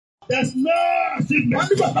There's no achievement. Wọ́n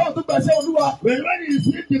nígbà táwọn tó gbàṣẹ́ Olúwa. When you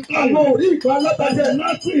see the Àwọn calling, òrí ìgbà alátajẹ. there's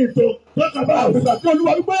nothing to talk about. Àbùkà tí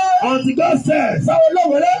Olúwa wípé. Until God says, Sáwọn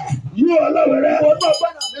olówèrè. you Olówèrè, Mo náà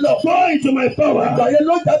gbọ́dọ̀ nílò. go into my power. Ìgbà yẹn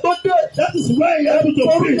ló jẹ́ tó dé. That is why you're able to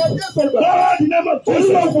preach. Lord, the name of Jesus.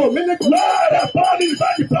 Olúwa wò mí ní gbogbo. Lord, I call you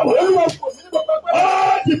by the power. Olúwa wò mí ní gbogbo.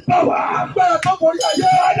 All the power. Agbára tó borí ayé.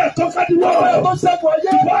 God that conquered the Agbára tó world. ṣẹ́gun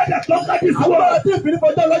ayé. God that conquered this Agbára world. tí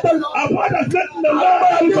ìfìdífọ̀jọ́ lọ́jọ́ lọ. And God has let the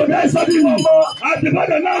Lord to die suddenly. And the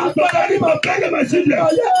Father now to carry my carry my children.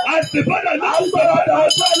 And the Father now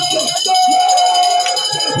to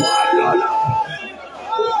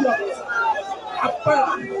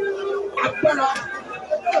Agbára.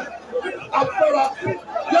 Agbára.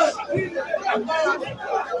 Yes. Agbára.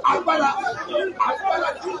 Agbára. Agbára.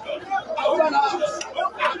 Agbára.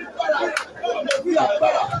 Agbára. Bí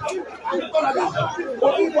agbára. Agbára dà.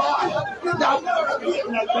 Olúwa dà agbára.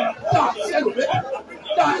 Dà sẹ́lùmẹ́.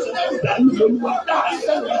 Dà sẹ́lùmẹ́. Dà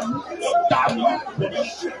sẹ́lùmẹ́. Dà mọ́.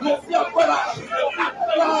 Mo fi agbára.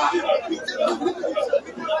 Agbára.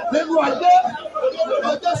 Nínú ayé.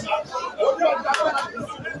 Ọjọ́ sí. Olúwa dà agbára.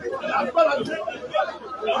 Agbára.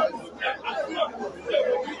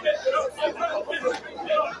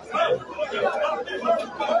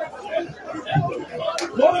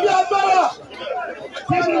 Mo fi agbára.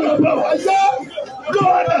 Ayé.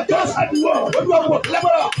 Lord, I just had the word. Olúwa wò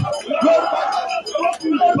lágbára.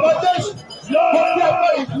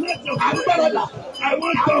 I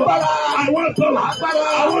want power. I want power.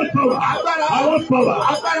 I want power. I want power.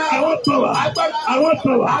 I want power. I want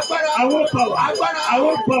power. I want power. I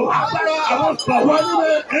want power. I want power.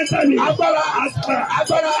 Enter me. Agbára. Agbára.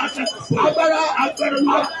 Agbára.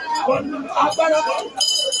 Agbára. Agbára.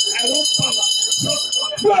 I want power.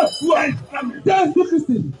 Jésù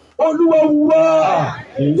Kristi, Olúwa wá.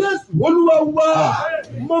 Jésù, Olúwa wá.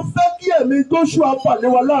 Mo fẹ́ kí ẹ̀mí Joshua pàdé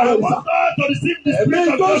wa láàárọ̀ ìsà. Ẹ̀mí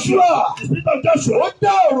Joshua. Ó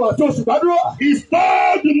dá ọ̀rọ̀ àti oṣù gbàdúrà. He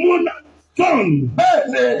stole the moon sun.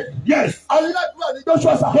 Bẹ́ẹ̀ni. Yes. Aládùúrà ni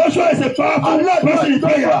Joshua sà. Joshua is a powerful person in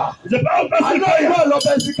prayer. He's a powerful person in prayer. Aládùúrà lọ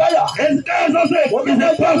bẹ̀ Ẹ̀sìkáyà. Hezekiah is also a powerful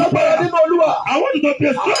Agbára person. nínú Olúwa. I want you to be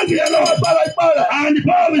strong in the Lord. Agbára ipá rẹ̀. And the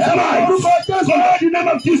power of his might. Orúkọ Jésù. God, the name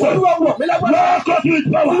of Jesus. Olúwa wọ̀ mí lágbára. Lord, cause you with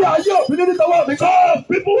Bí power. ayé òfin ní tọwọ́ mi. So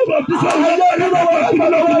people who of this world Ayé will nínú not ọwọ́ people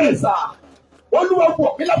of lágbára this. ìsà. Olúwa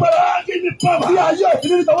wọ̀ mí lágbára. God, give me power. Bí ayé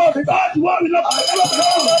òfin ní tọwọ́ mi. God, the world will not God,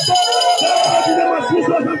 the name of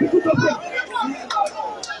Jesus and people of this.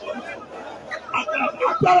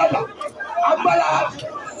 Agbára. Agbára.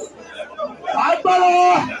 Agbára.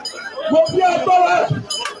 Mo fi agbára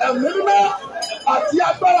ẹ̀mí mímọ́ àti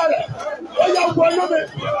agbára rẹ̀. Ó yá wọnú mi.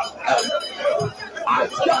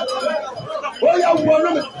 Àṣà. Ó yá wọnú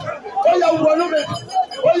mi. Ó yá wọnú mi.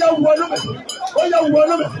 Ó yá wọnú mi. Ó yá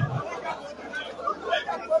wọnú mi.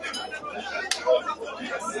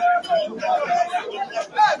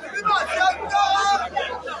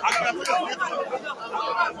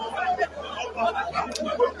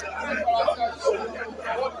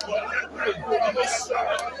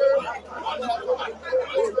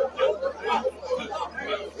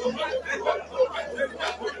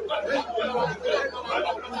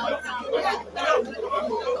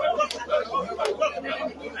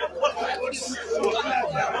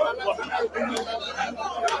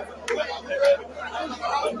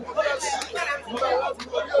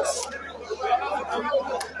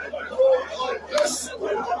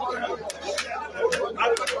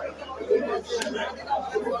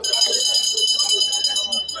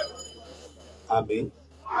 Amen.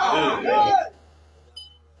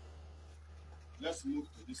 Let's move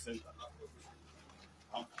to this center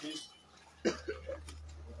and please.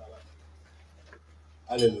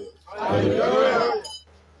 Hallelujah. Hallelujah.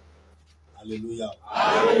 Hallelujah.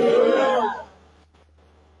 Hallelujah.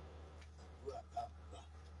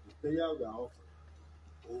 The prayer we are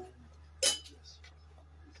offering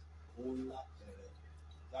will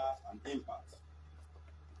have an impact.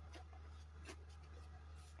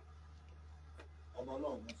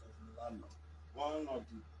 One of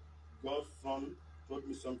the God's son told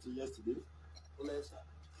me something yesterday.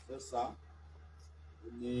 Yes, sir.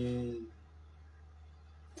 Ní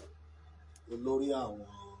olórí àwọn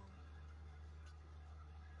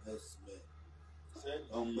ẹ̀sìn Said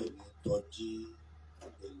ọmọ ní tọ́jú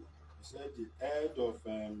ìlú. he said the head of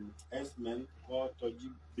S-men called Toji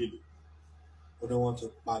Bello. Ó ní wọ́n ti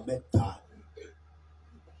pa mẹ́ta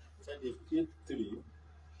He said they killed 3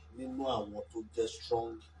 nínú àwọn tó jẹ́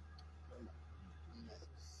strong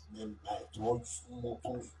member tí wọ́n mú tó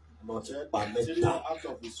wọ́n ti pa 3 mẹ́ta. out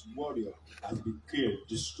of his warrior has been killed.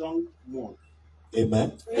 The strong one.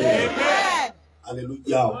 Amen. Amen.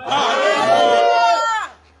 Hallelujah.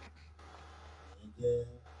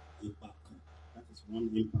 one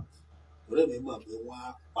impact. Because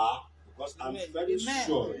I'm Amen. very Amen.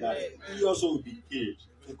 sure that he also will be killed.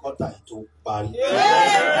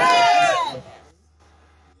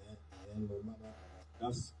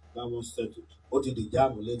 That was settled.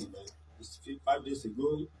 It's 5 days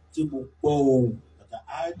ago that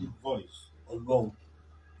I heard the voice of God.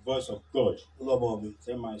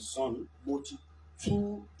 Say, my son, deliver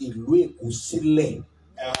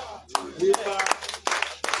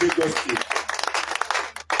Lagos State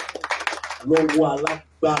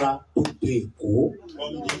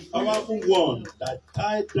from the powerful one that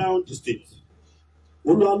tied down the state.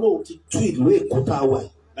 The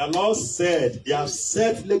Lord said, He has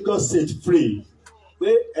set Lagos State free.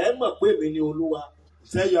 He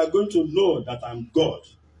said, you are going to know that I'm God.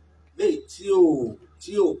 That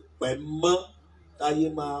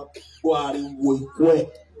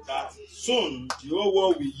soon the whole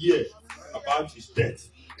world will hear about his death.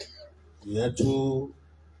 That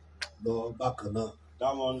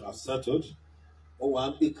one has settled. I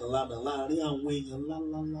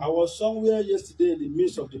was somewhere yesterday in the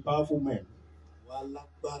midst of the powerful men.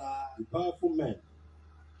 The powerful men.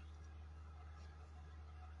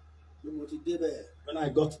 When I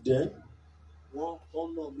got there,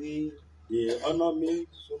 they honor me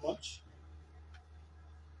so much.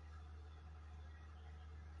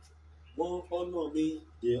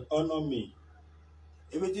 They honor me.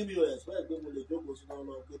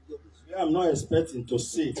 I'm not expecting to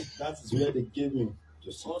sit. That is where they gave me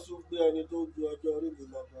to sit.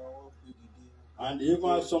 And they even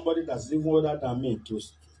have somebody that's even older than me to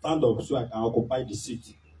stand up so I can occupy the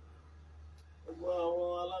seat. And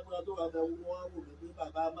all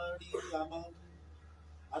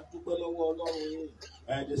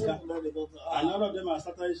of them are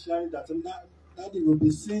started sharing that Daddy will be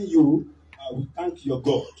seeing you. I will thank your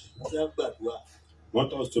God.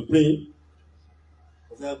 Want us to pray?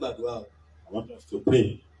 I want us to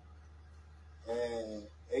pray.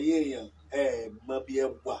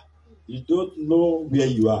 You don't know where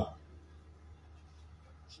you are.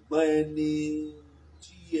 But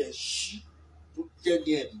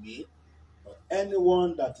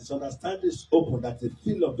anyone that is understanding is open, that the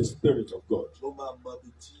feel of the Spirit of God,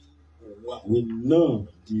 will know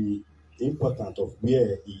the importance of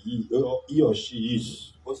where he or she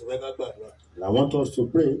is. And I want us to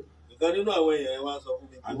pray.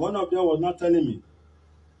 And one of them was not telling me.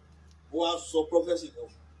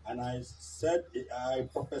 And I said, I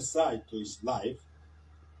prophesied to his life.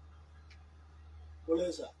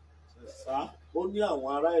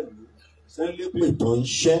 Sir,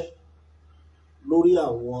 lórí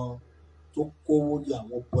àwọn tó kówó di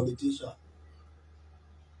àwọn politician.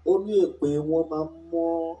 Ó ní èpè wọ́n máa ń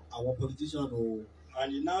mọ́ àwọn politician o.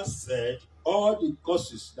 And he now said all the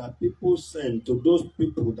curses that people send to those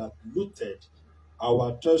people that looted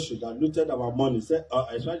our treasury, that looted our money, said,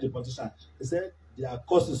 especially the politicians, he said their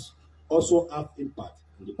curses also have impact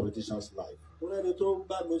in the politician's life. Ẹni tó ń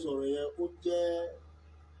bá mi sọ̀rọ̀ yẹn ó jẹ́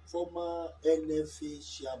former NFA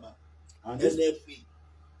chairman. And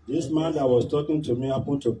this man that was talking to me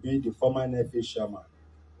happened to be the former NFA chairman.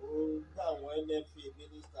 I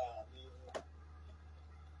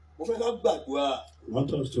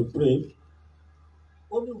want us to pray.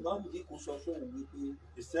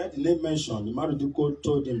 He said the name mentioned, the Marudiko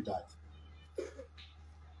told him that.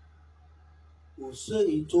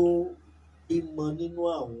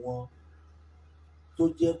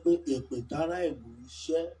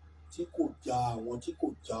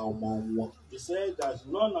 He said there's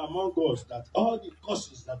none among us that all the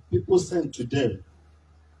curses that people send to them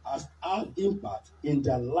has had impact in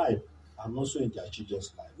their life and also in their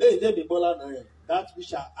children's life. That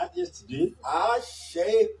which I had yesterday, but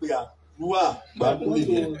going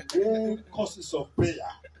to rain curses of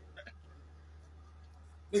prayer.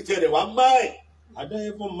 I don't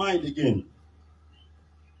even mind again.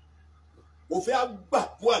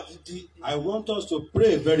 I want us to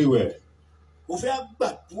pray very well.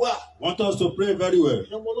 Want us to pray very well.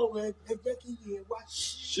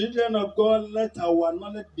 Children of God, let our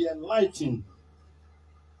knowledge be enlightened.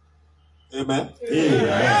 Amen.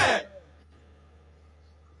 Amen.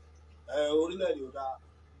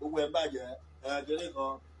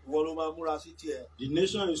 The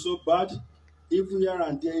nation is so bad, even here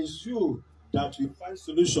and there is you that will find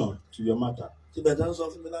solution to your matter.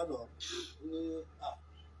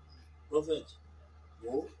 Prophet,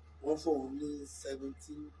 one for only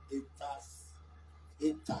 17 acres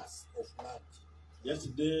of land.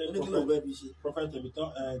 Yesterday, Prophet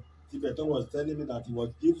Tibetan was telling me that he was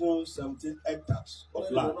given 17 hectares of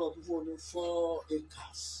land. 4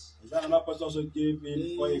 acres. Is that another person also gave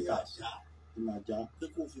him 4 acres? In Naja.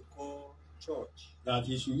 church. That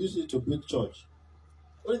he should use it to build church.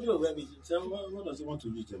 What does he want to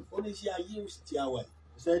use them? He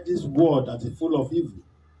said this world that is full of evil.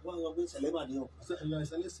 I said, you are a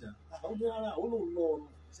celestial. He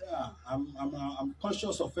said, I'm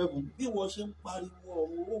conscious of heaven.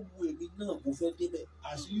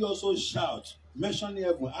 As you also shout, mentioning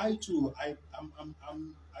heaven, I too, I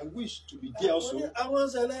wish to be there also. He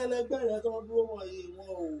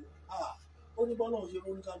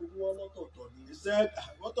said,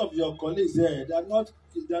 what of your colleagues there? They are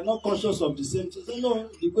not conscious of the same thing. He said, no,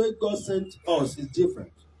 the way God sent us is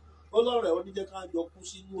different.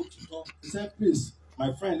 He said, please,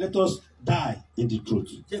 my friend, let us die in the truth.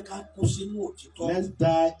 Let's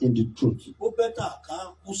die in the truth.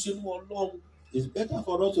 It's better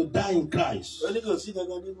for us to die in Christ. He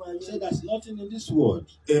said, there's nothing in this world.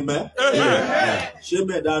 Amen. Amen.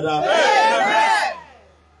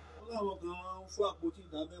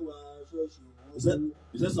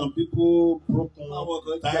 He said some people broke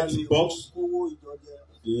tithe box.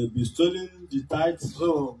 They be stealing the tithes. He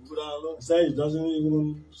said he doesn't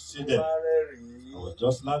even see them. I was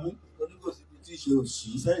just laughing. He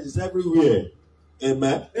said it's everywhere.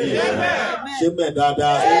 Amen. Amen.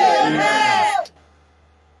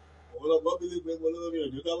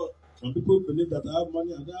 Some people believe that I have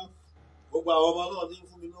money and I have.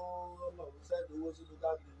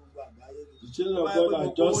 The children of God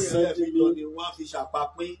are just sending me.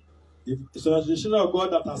 So the children of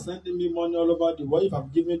God that are sending me money all over the world, if I'm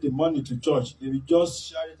giving the money to church, they will just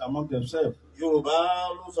share it among themselves.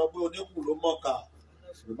 Yoruba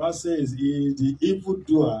says he is the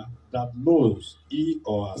evildoer that knows he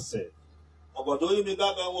or herself.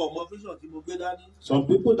 Some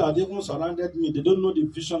people that even surrounded me, they don't know the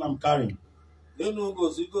vision I'm carrying.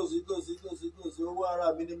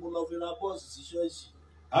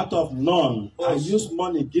 Out of none, I use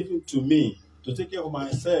money given to me to take care of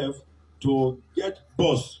myself to get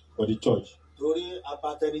boss for the church.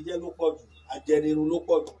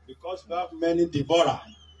 Because we have many devourer.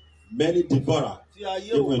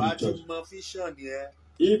 Even in the church.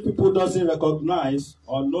 If people doesn't recognize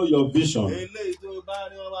or know your vision, the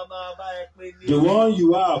one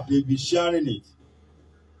you have, they'll be sharing it.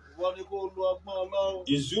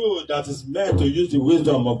 It's you that is meant to use the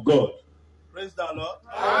wisdom of God. Praise the Lord.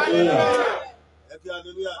 Hallelujah.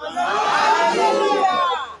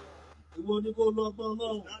 You want to go love for you to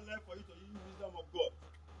use the wisdom of God.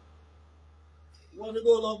 You want to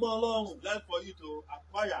go love alone. It's for you to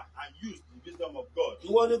acquire and use the wisdom of God.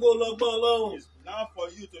 You want to go love alone. It's now for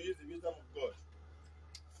you to use the wisdom of God.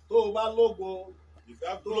 If you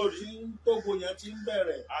have glory, and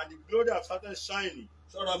the glory has started shining,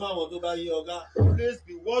 please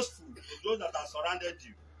be watchful to those that are surrounded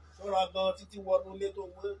you.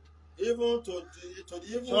 Even to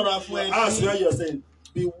the house where you're saying,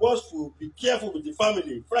 be watchful, be careful with the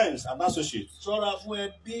family, friends, and associates.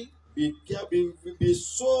 Be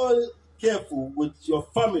so careful with your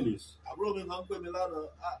families. My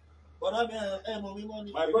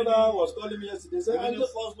brother was calling me yesterday. Said, I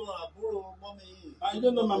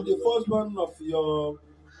don't know, I'm the firstborn of your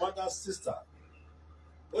mother's sister.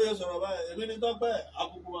 And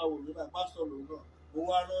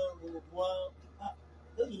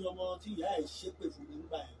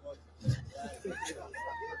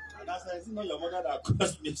I said, it's not your mother that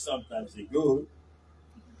caused me sometimes ago.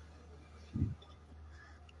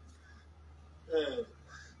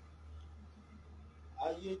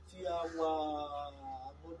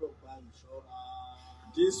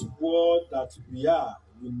 This world that we are,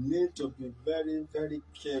 we need to be very, very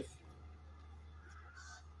careful.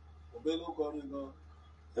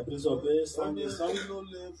 Please obey Sunday song.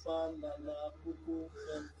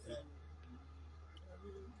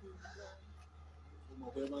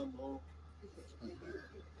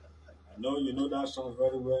 I know you know that song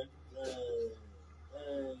very well.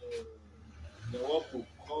 The work will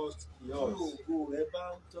cost yours.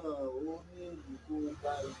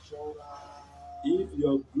 If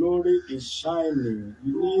your glory is shining,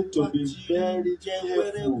 you need to be very careful.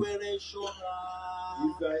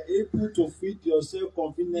 If you are able to feed yourself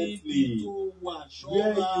conveniently, where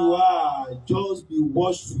you are, just be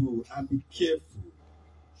watchful and be careful.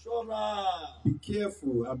 Be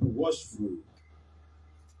careful and be watchful.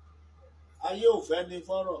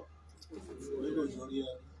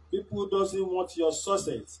 People doesn't want your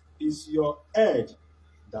success. It's your head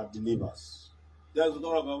that delivers. Let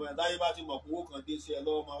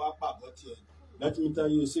me tell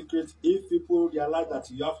you a secret. If people realize that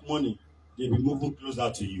you have money, they'll be moving closer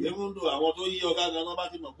to you. Even though I want to hear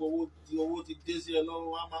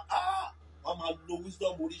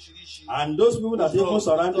And those people that even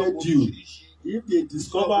surrounded you, if they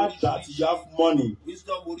discover that you have money,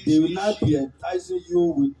 they will not be enticing you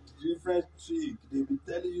with different tricks. They will be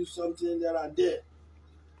telling you something there and there.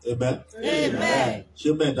 Amen. Amen.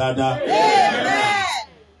 Amen. Dada. Amen.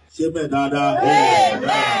 Amen. Dada.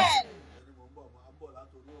 Amen.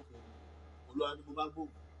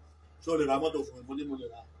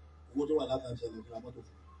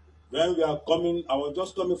 When we are coming, I was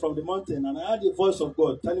just coming from the mountain and I heard the voice of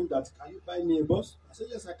God telling me that, can you buy me a bus? I said,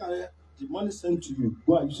 yes, I can. The money sent to you.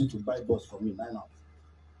 Go and use it to buy a bus for me now.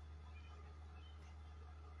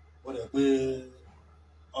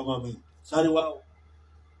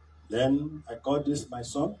 Then I called this my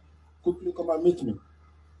son. Quickly come and meet me.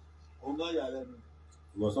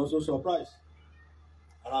 He was also surprised.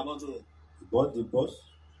 He bought the bus.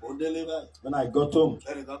 When I got home,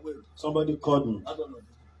 somebody called me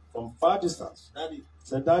from far distance.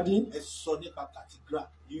 Said, Daddy,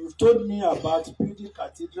 you've told me about building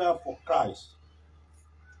cathedral for Christ.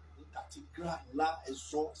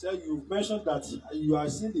 Said you've mentioned that you are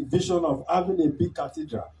seeing the vision of having a big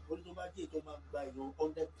cathedral.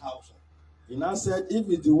 He now said, if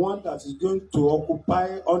it's the one that is going to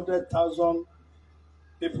occupy 100,000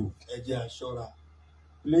 people,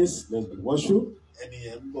 please, let's be watchful.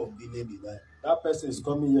 That person is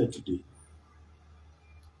coming here today.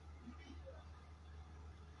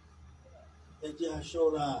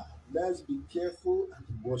 Let's be careful and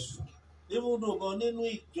be watchful. Even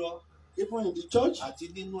in the church,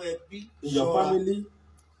 in your family,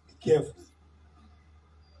 be careful.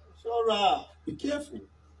 Be careful.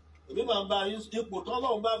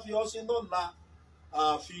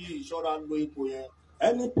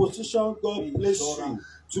 Any position God places you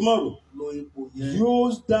tomorrow,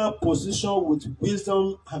 use that position with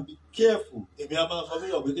wisdom and be careful.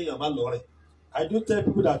 I do tell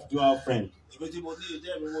people that you are a friend.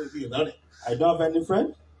 I don't have any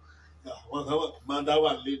friend. I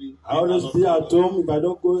always be at home. If I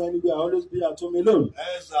don't go anywhere, I always be at home alone.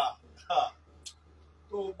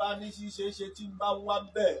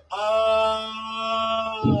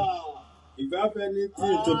 If I have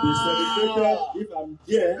anything to be celebrated, if I'm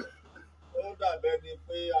there,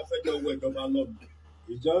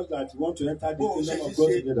 it's just that you want to enter the kingdom of God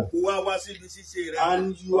together.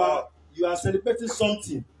 And you are celebrating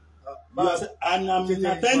something. And I'm in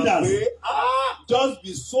attendance. Just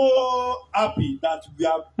be so happy that we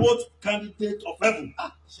are both candidates of heaven.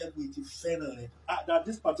 That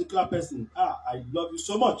this particular person, I love you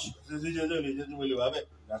so much. There's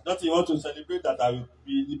nothing you want to celebrate that I will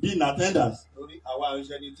be in attendance.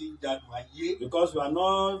 Because we are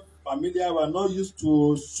not familiar, we are not used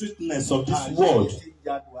to sweetness of this world.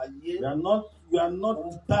 We are not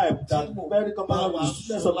the type that very comfortable with the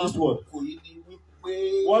sweetness of this world.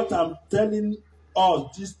 What I'm telling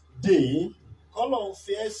us this day, for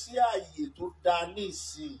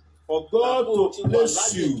God to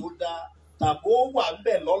bless you, that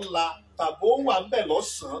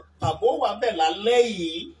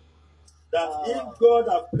if God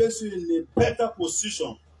has placed you in a better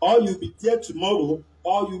position, or you'll be there tomorrow,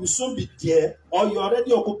 or you will soon be there, or you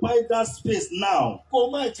already occupy that space now.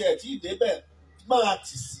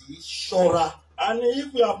 And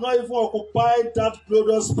if you have not even occupied that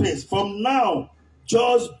glorious space, from now,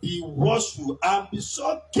 just be watchful and be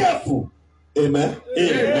so careful. Amen.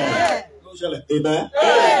 Amen. Amen.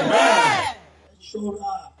 Amen.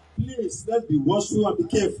 Please, let's be watchful and be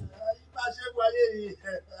careful.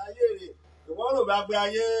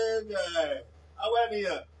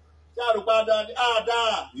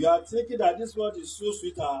 You are thinking that this world is so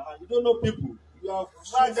sweet and you don't know people. You are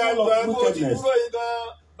full of wickedness.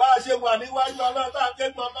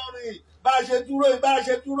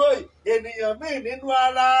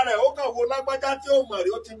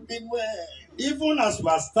 Even as we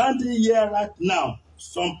are standing here right now,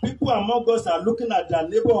 some people among us are looking at their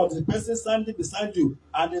neighbor or the person standing beside you,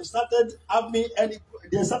 and they've started having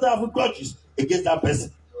grudges against that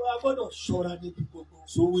person.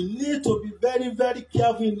 So we need to be very, very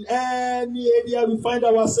careful in any area we find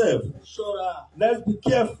ourselves. Let's be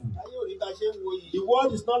careful. The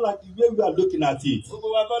world is not like the way we are looking at it.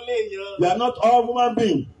 We are not all human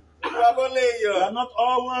beings. We are not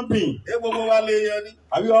all human beings.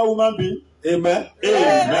 Are we all human beings? Amen.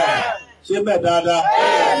 Amen. Amen. Dada.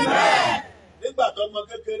 Amen.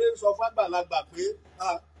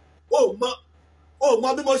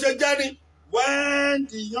 When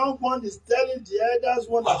the young one is telling the elders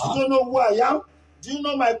one that you don't know who I am, do you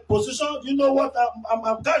know my position? Do you know what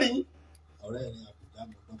I'm carrying?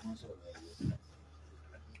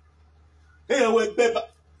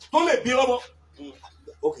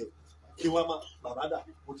 Okay. kí wọ́n máa bàbá dà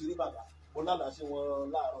mo ti rí bàbá mo lálàá sí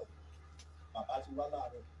wọn láàárọ̀ bàbá ti wá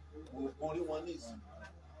láàárọ̀ mo rí wọn ní ìsìn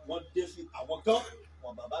wọ́n dé fi àwọn gan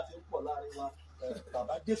wọn bàbá ti ń pọ̀ láàrin wa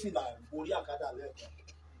bàbá dé fi là borí àkádà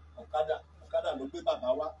lẹ́ẹ̀kan ọ̀kadà ló gbé bàbá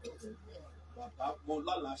wá bàbá mo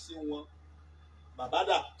lálàá sí wọn bàbá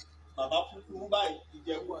dà bàbá kúkúrú báyìí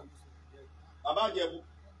Ìjẹ̀bú bàbá Ìjẹ̀bú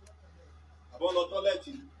bàbá lọ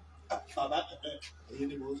tọ́lẹ̀tì bàbá èyí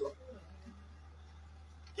ni mò ń sọ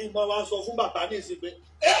kí n bá wa sọ fún bàbá ní ìsìn pé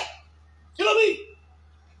kí ló bí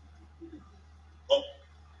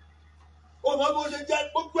ó mọ bó ṣe jẹ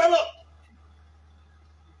gbogbo ẹ lọ.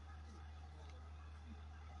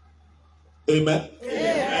 Amen.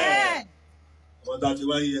 Amen. Ọmọ tá a ti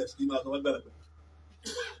wáyé ẹ̀ sí máa sọ wọ́n bẹ̀rẹ̀ pẹ̀.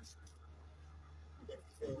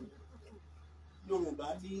 Yorùbá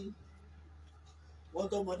ní wọ́n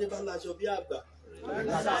tọ́mọdé bá láṣọ bí àgbà.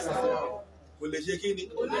 Kò lè ṣe kí ni?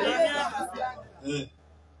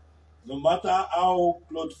 No matter how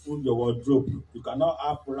clothful your wardrobe, you cannot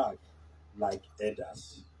have rag like elders.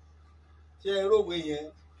 Ṣé ẹ rówe yẹn?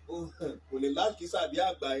 Kò lè lákìísà bí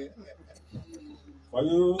àgbà yẹn. For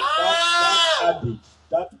you,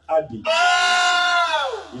 that adage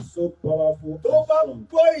is so powerful Tó and bá strong.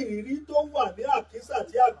 gbọ́ ìrírí tó wà ní àkísà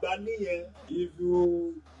tí àgbà níyẹn. If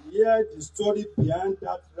you hear the story behind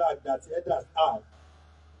that rag that elders have,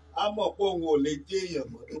 A mọ̀ pé òun ò lè jẹ́ èèyàn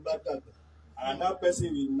mọ́ tó bá dàgbà. and that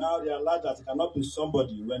person will now realize that he cannot be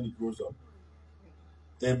somebody when he grows up.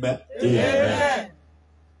 Amen. Amen.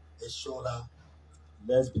 Ẹ ṣọ́ra.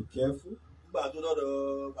 Let's be careful. Nígbà tó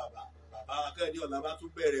lọ́dọ̀ bàbá Akẹ́ni ọ̀la bá tún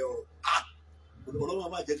bẹ̀rẹ̀ ọ̀rọ̀. Ọlọ́mọ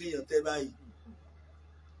máa jẹ́ kéèyàn tẹ́ báyìí.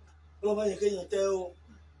 Ọlọ́mọ máa jẹ́ kéèyàn tẹ́ o.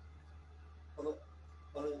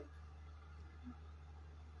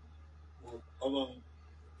 Ọmọ mi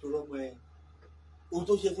tó rọ́mọ ẹ. Ohun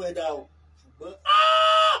tó ṣe fún ẹ dá o. Ṣùgbọ́n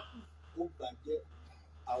ó gbàjẹ́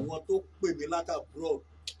àwọn tó pè mí látàbúrò.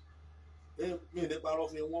 Mi ò ní parọ́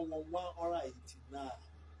fún wọn 189.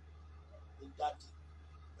 Ó jáde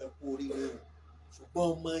ẹ kú oríire o. Ṣùgbọ́n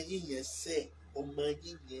ọmọ yín yẹn sẹ́ ọmọ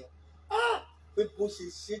yín yẹn pé bó ṣe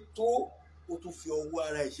ṣe tó ó tún fi ọwọ́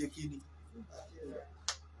ara ẹ̀ ṣe kí ni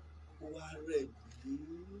ó wá rẹ̀ bí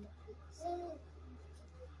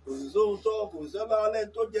kò sí sóhun tó kò sí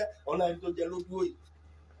ọlọ́ọ̀lẹ́ni tó jẹ́ ọlọ́ọ̀lẹ́ni tó jẹ́ lójú òyì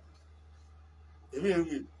èmi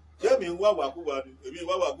rí ṣé èmi ń wàwàkúwà ni èmi ń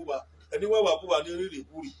wàwàkúwà ẹni wàwàkúwà ní rírì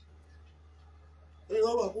kúrì ẹni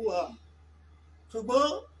wàwàkúwà ṣùgbọ́n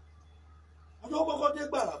ọjọ́ kọ́kọ́ dé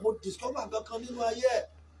gbàrà mo discover kankan nínú ayé ẹ̀.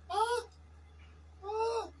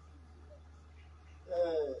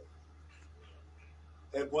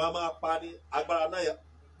 Ẹ̀bùn a máa pa ní agbára náà yá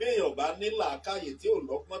bí èèyàn bá ní làákàyè tí ò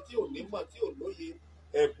lọ́gbọ́n tí ò nímọ̀ tí ò lóye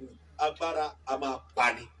ẹ̀bùn agbára a máa pa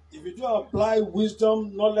ní. If you do apply wisdom,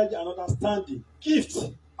 knowledge, and understanding, gift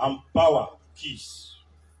and power, keys.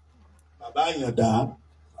 Bàbá Àyàndá,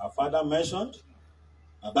 Our father mentioned.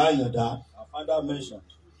 Bàbá Àyàndá, Our father mentioned.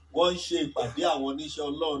 wọ́n ń ṣe ìpàdé àwọn oníṣẹ́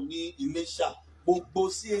Ọlọ́run ní Iléṣà gbogbo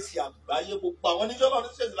CAC àgbáyé gbogbo àwọn oníṣẹ́ Ọlọ́run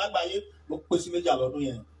ní CAC lágbàáyé ló pé sí méjì lọ́dún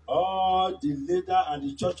yẹn. All the leader and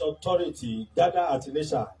the church authority gathered at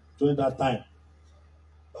Elisha during that time.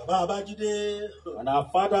 Bàbá Abájídé And our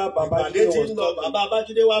father ìpàdé Babajide tí was ń lọ talking. Bàbá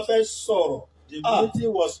Abájídé wá fẹ́ sọ̀rọ̀. The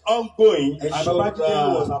meeting was ongoing, and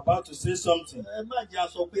Babajide was about to say something. Ẹ má jẹ́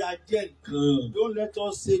aṣọ pé a jẹ́ nǹkan. Don't let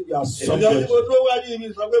us say we are Èmi ọdún somebody. mo dúró wájú mi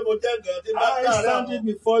sọ pé mo jẹ́ nǹkan tí bá I káàárẹ̀ stand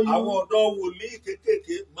before àwọn you. ọ̀dọ́ wòlíì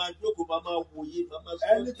kéékèèké máa jókòó máa wòye máa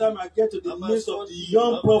sọ. Anytime I get to the midst of the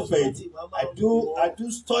young prophet, I do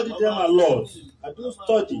study them a lot. I do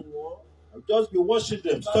study. I'll just be watching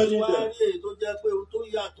them, studying them. Báyìí èyí tó jẹ́ pé ohun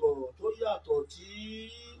tó yàtọ̀ tí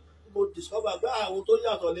mo discover pé àwọn tó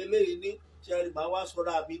yàtọ̀ lélẹ́yìn ní ṣẹ́rí máa wá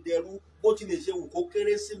sọ̀rọ̀ àmì dẹrú bó ti lè ṣe wù kó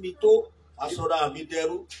kéré sí mi tó àsọ̀rọ̀ àmì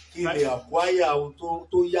dẹrú kí lè àkwáyà ohun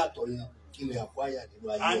tó yàtọ̀ yẹn kí lè àkwáyà nínú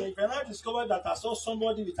ayé. And if I discover that I saw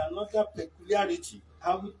somebody with another peculiarity,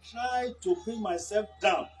 I will try to bring myself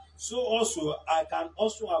down so also I can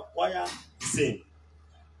also acquire the same.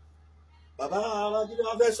 Bàbá Babájídé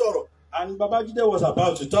wá fẹ́ sọ̀rọ̀. And Babajide was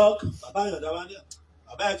about to talk. Bàbá Àyàndá wá ní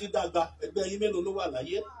bàbá yẹn ti dàgbà ẹgbẹ́ yín mélòó ló wà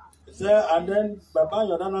láyé. And then Baba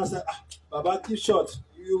Yodana said, Baba, keep short.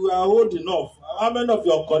 You are old enough. How many of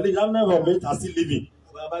your colleagues, how many of your mates are still living?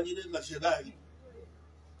 Bàbá Babájídé ń ṣe báyìí.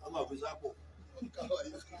 Wọ́n máa fi sápò.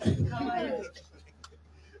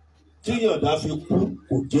 Tí Yọ̀dá fi kú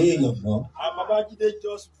kò jẹ́ èèyàn mọ́. And Babajide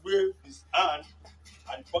just waved his hand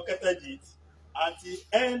and pocketed it. At the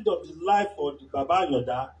end of the life of the Baba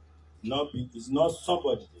Yoda, is not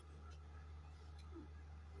somebody.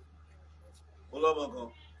 Ọlọ́mọ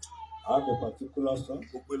kan. I have a particular son.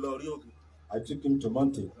 Ó pe lọ rí òkè. I took him to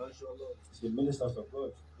mountain. Ránṣẹ́ Ọlọ́run. He's a minister of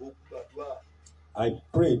God. Ó gbàdúrà. I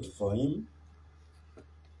prayed for him.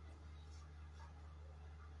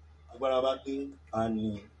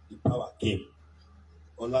 And the power came.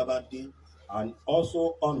 And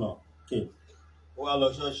also honor came.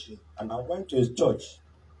 And I went to his church.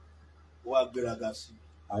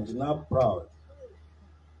 And he's now proud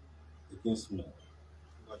against me.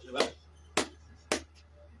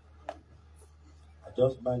 I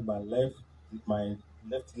just banged my left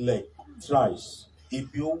leg thrice. He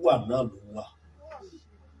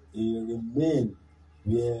remained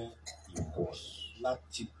where he was.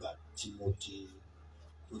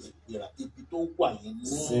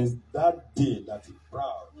 Since that day that he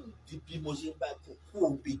proud, he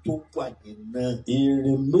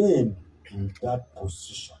remained in that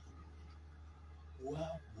position.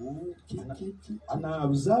 And I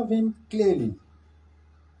observe him clearly.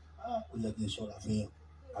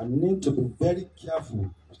 I need to be very careful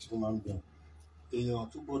with human beings. It's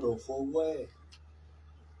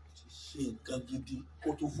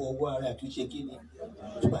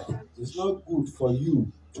not good for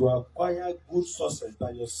you to acquire good success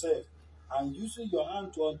by yourself and using your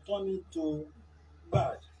hand to turn it to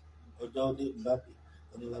bad.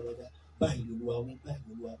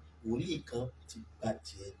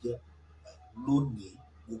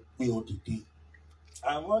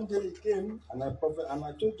 And one day he came and I told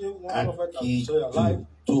him one prophet that will your life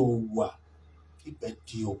to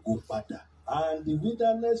and the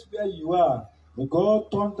wilderness where you are,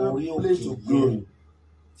 God turned that place to glory.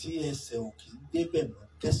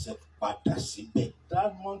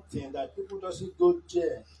 That mountain that people doesn't go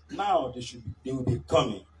there, now they will be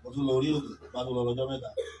coming. And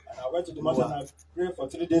I went to the mountain and I prayed for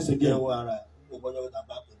 3 days again.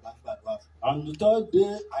 And the third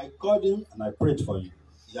day I called him and I prayed for you.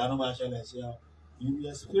 You will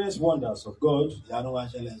experience wonders of God.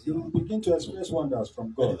 You will begin to experience wonders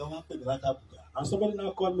from God. And somebody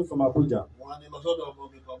now called me from Abuja.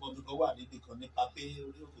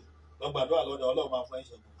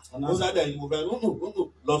 And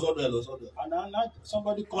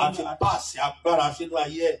somebody called me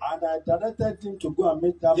and I directed him to go and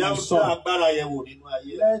meet that my son.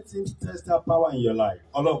 Let him test that power in your life.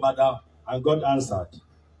 And God answered.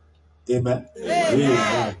 Amen.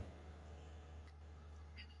 Amen.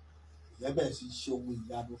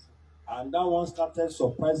 And that one started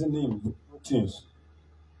surprising him with things.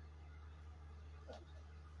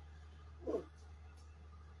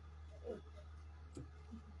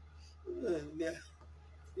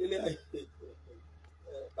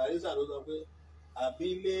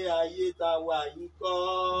 Abile ayé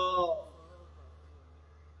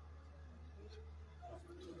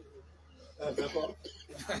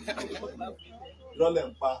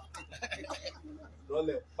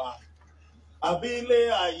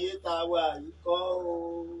tá wà yìí kọ́ o.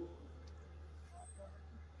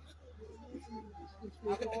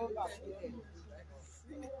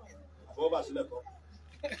 Àbọ̀bà sílẹ̀ kọ́.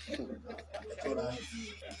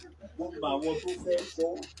 Gbogbo àwọn tó fẹ́ gbọ́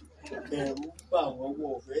ẹ̀rù bá wọn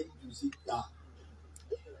wọ̀ fẹ́ jù síta.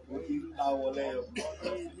 Mo ti ń ta wọlé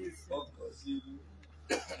ọkọ̀ sí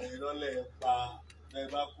ìrọ̀lẹ́ pa ẹ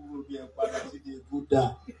bá kúrò bí ẹ padà sí di Buddha.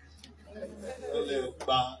 Ìrọ̀lẹ́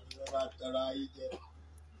pa ẹ bá tara ayé jẹ.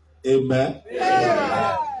 Amen.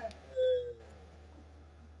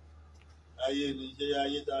 Ayé ni jẹ́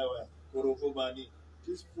ayé dáwà korofo máa ní.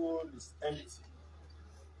 This world is empty.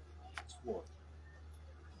 This world.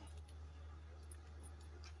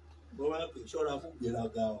 Mo wá pè ṣọ́ra fún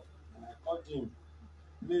ìgbéraga o. And I called him,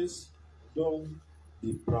 please don't be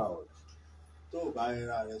proud. Tó o bá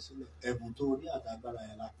rẹra rẹ sílẹ̀, ẹ̀bùn tó o ní àtàgbára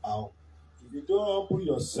yẹn lápá o. If you don't humble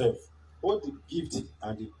yourself, both the gift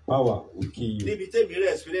and the power will kill you. Níbi tèmi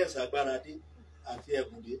rẹ̀ experience agbára dé àti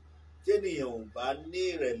ẹ̀bùn dé, tẹ́nìyàn ò bá ní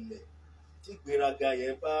ìrẹ̀lẹ̀ tí ìgbéraga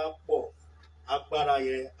yẹn bá pọ̀, agbára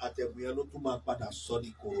yẹn àtẹ̀bùn yẹn ló tún máa padà sọ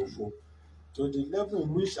ní korofo. To the level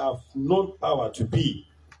in which I've known power to be,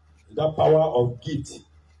 that power of gift,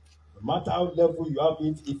 no matter how level you have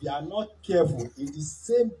it, if you are not careful, it's the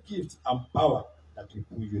same gift and power that will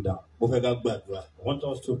pull you down. Mo fẹ́ ká gbàdúrà. I want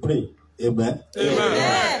us to pray. Amen.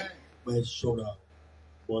 Amen. But ṣọ́ra.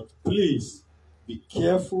 But please be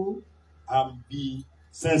careful and be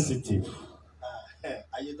sensitive.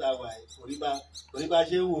 Ayé tá a wà yìí, orí bá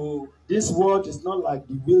ṣe wo. This world is not like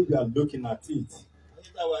the way we are looking at it.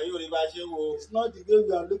 Ayé tá a wà yìí, orí bá ṣe wo. It's not the way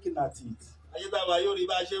we are looking at it. Ayé tá a wà yìí, orí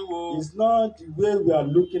bá ṣe wo. It's not the way we are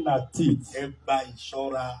looking at it. Ẹ bá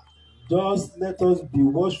ìṣọ́ra. Just let us be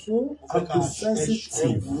watchful and be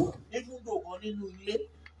sensitive. Even though kan nínú ilé,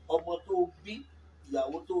 ọmọ tó bí,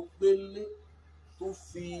 ìyàwó tó gbélé, tó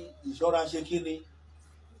fi ìṣọ́ra ṣe kí ni?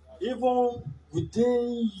 Even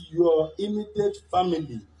within your immediate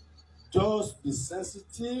family, just be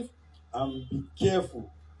sensitive and be careful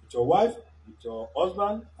with your wife, with your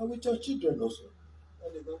husband, and with your children also.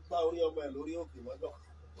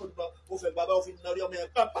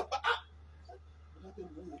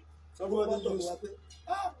 Somebody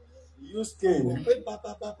use cane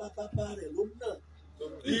to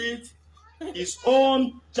beat his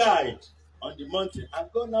own child on the mountain,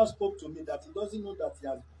 and God now spoke to me that he doesn't know that he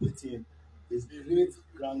has beaten his great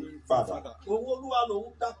grandfather.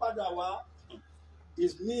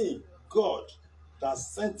 It's me, God, that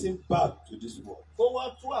sent him back to this world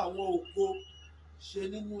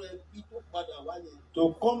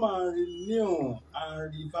to come and renew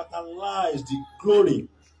and revitalize the glory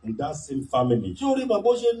in that same family.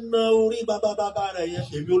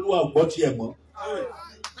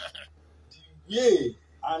 Yeah,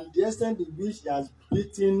 and the extent in which he has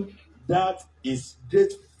beaten that his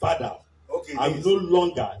great father, okay, and no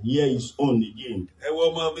longer hear his own again.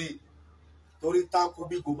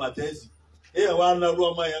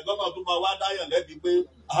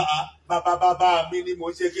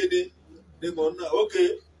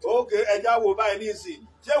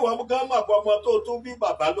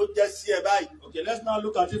 Okay, let's now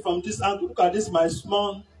look at it from this angle. Look at this, my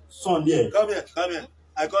small son here. Come here, come here.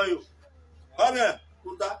 I call you. Come here,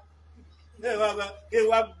 Kunta.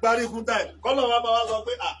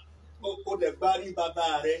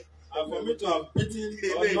 And for me to have beaten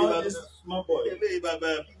this small boy,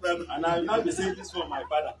 and I will not be saying this for my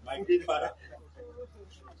father, my great father.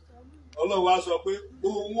 And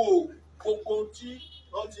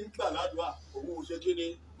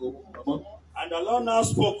the Lord now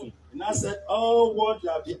spoken, and I said, all what you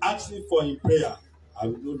have been asking for in prayer, I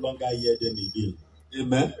will no longer hear them again.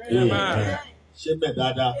 Amen. Amen.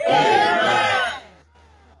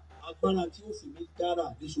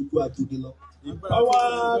 The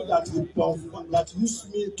power that used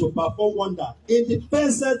me to perform wonder in the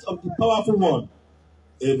presence of the powerful one.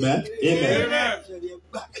 Amen. Amen. Amen.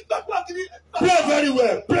 Pray very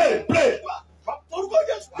well. Pray. Pray.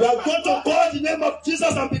 You are going to call the name of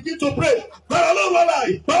Jesus and begin to pray. Power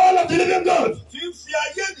of the living God.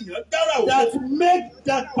 That make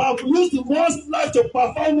that use the one's life to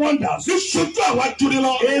perform wonders. You should do what in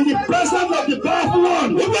the presence of the powerful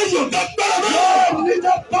one. You need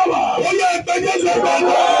that power.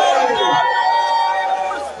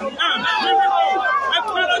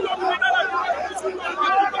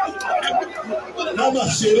 Mama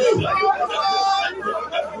Shere.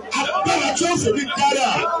 Agbára tí ó fi mí dára.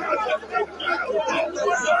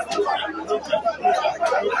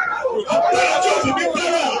 Agbára tí ó fi mí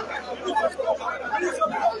dára.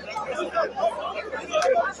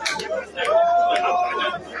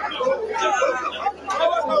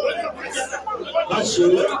 Má ṣe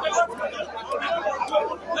rẹ̀.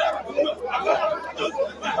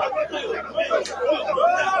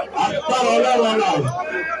 Agbára Ọlọ́run ọ̀la.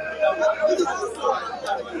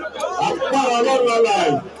 Agbára Ọlọ́run ọ̀la.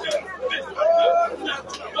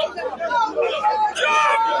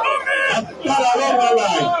 Agbára Ọlọ́run ọ̀la.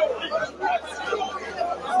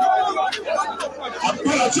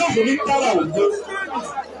 Agbára tí òkú ní dára ògo.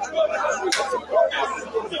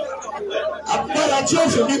 Agbára tí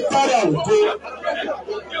òkú ní dára ògo.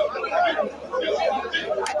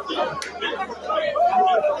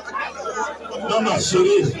 Mama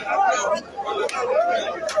ṣeré.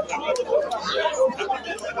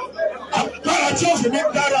 Agbára tí òkú ní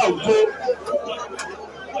dára ògo.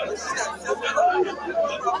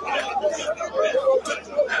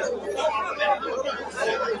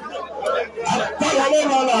 Agbára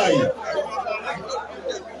Ọlọ́run alààyè.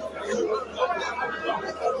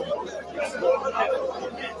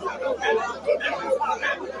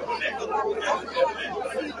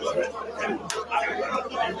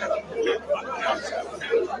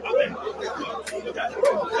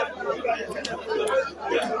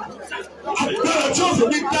 Agbára tí ó fi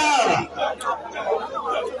mí dára.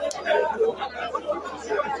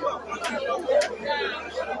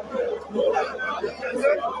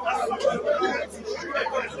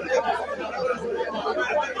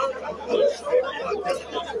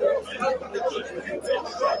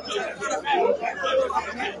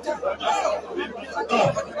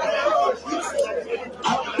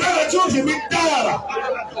 Agbára tí ó fi mí dára.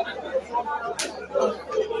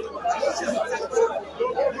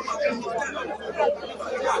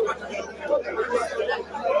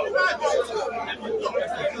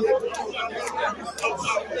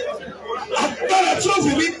 Agbára tí ó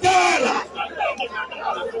fi mí dára.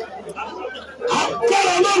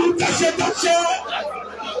 Agbára Ọlọ́run dáṣẹ́dáṣẹ́.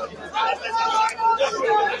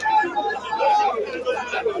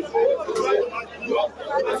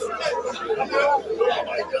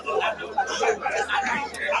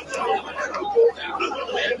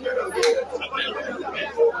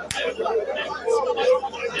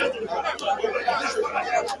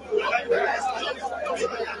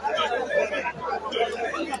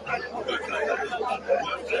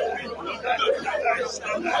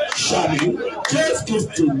 Ṣàmì Jésù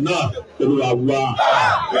Kristi náà Olúwa wa.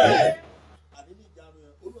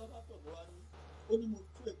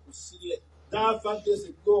 That 5 days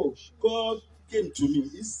ago, God came to me.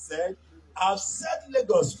 He said, I've set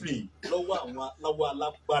Lagos free from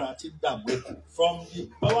the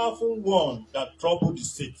powerful one that troubled the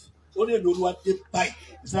state. He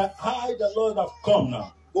said, I, the Lord, have come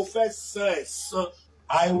now.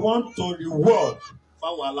 I want to reward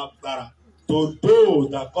to those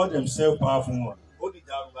that call themselves powerful one.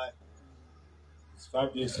 It's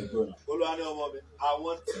 5 days ago now.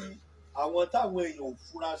 Àwọn táwọn èèyàn ò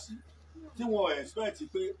fura sí tí wọ́n expect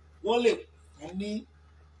pé wọ́n lè fún ní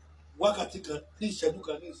wákàtí kan ní ìṣẹ́jú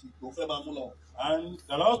kan ní ìsìn tó fẹ́ máa mú lọ. And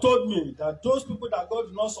the Lord told me that those people that God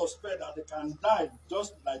did not suspect that they can die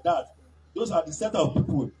just like that, those are the set of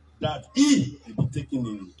people that He will be taking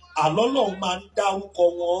in. Àlọ́lọ́ máa ń dárúkọ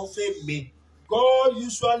wọn fẹ́ mi. God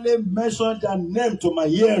usually mentions their name to my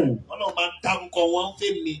hearing. Ọlọ́run máa ń dárúkọ wọn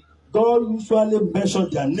fẹ́ mi. God usually mentions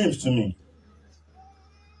their names to me.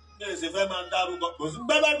 Bẹ́ẹ̀ sì fẹ́ máa ń dárúkọ kò sí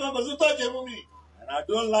bẹ́ẹ̀ bá kò sí tọ́jú mú mi. And I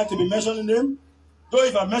don't like to be mentioning them. Though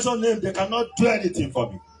if I mention them, they cannot do anything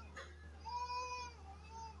for me.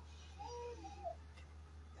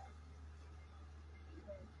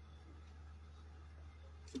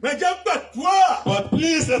 But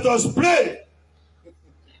please let us pray.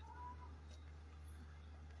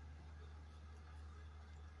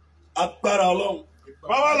 Agbára Ọlọ́run.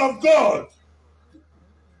 Power of God.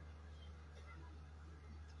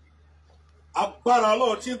 Agbára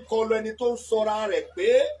Ọlọ́run tí ń kọlu ẹni tó ń sọra rẹ̀ pé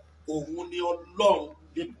òun ni Ọlọ́run.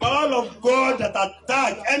 The power of God that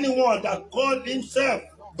attack anyone that called himself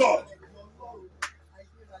God.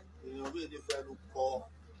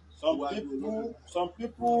 Some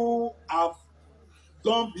people have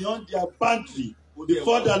gone beyond their boundary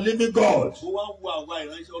before the living God. Ó wá wo àwa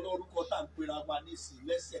ìránṣẹ́ Ọlọ́run kan tá à ń pera wa nísìnyí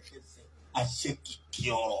lẹ́sẹ̀kẹsẹ̀ àṣẹ kìkì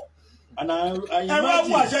ọ̀rọ̀. And I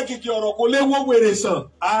imagine àṣẹ kìkì ọ̀rọ̀ kò lè wó wèrè sàn.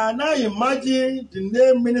 And now imagine the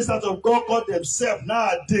name ministers of God call themselves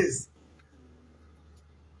nowadays.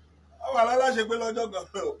 Àwọn aláṣepé lọ́jọ́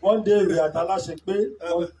kan. One day we are aláṣepé.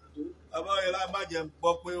 Àbá yẹn lá má jẹ́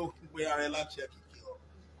gbọ́ pé ó pe ara ẹ̀ láṣẹ kìkì ọ̀rọ̀.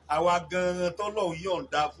 Àwa gan-an tọ́lọ̀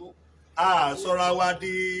yọ̀ǹda fún. A sọra wa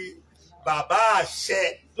di bàbá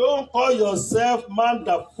àṣẹ. Don't call yourself man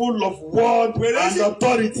that full of word and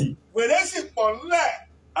authority. Wèrè sì pọ̀ ńlẹ̀.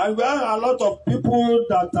 And we have a lot of people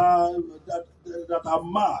that are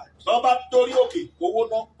mad. Lọ́ba torí òkè owó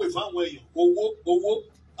náà pè fáwọn èèyàn owó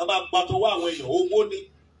a máa gba tọwọ́ àwọn èèyàn owó ni.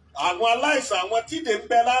 Àwọn aláìsàn àwọn tíde ń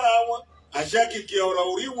bẹ lára wọn àṣẹ kìkì ọ̀rọ̀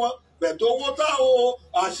orí wọn bẹ̀tẹ̀ owó táwọn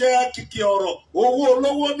àṣẹ kìkì ọ̀rọ̀ owó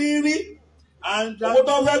olówó ní rí. And owó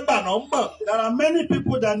tó fẹ́ gbà náà ń mọ̀. There are many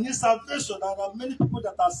people that need salvation. There are many people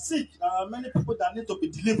that are sick. There are many people that need to be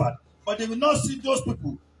delivered. But they will not see those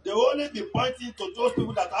people. They will only be pointing to those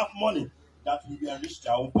people that have money that will enrich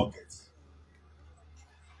their own pockets.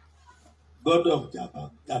 God of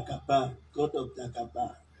Jagaba, God of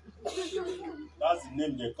Jagaba. That's the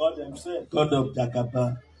name they call themselves. God of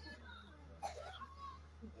Jagaba.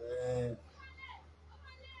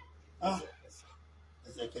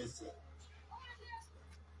 Ẹsẹ̀kẹsẹ̀.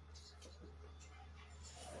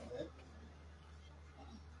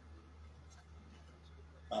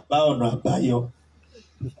 Bàbá ọ̀nà àbáyọ.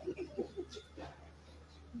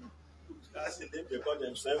 That's the name they call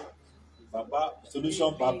themselves. Baba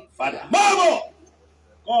Solution Father. Mama!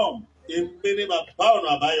 Come. Èmi ni bàbá ọ̀nà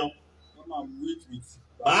àbáyọ. Come and meet with.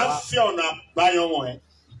 Màá fi ọ̀nà àbáyọ wọ̀n ẹ́.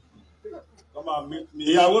 Come and meet me.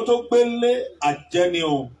 Ìyàwó tó gbélé àjẹni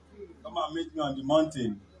o. Come and meet me on the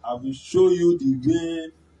mountain. I will show you the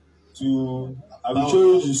way to. I will show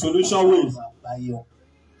you the solution ways. Àbáyọ.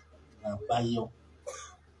 Àbáyọ.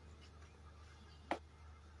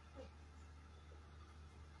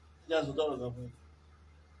 Let me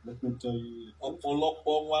tell you.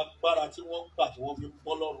 Ọ̀pọ̀lọpọ̀ wọn agbára tí wọ́n gbà tí wọ́n fi ń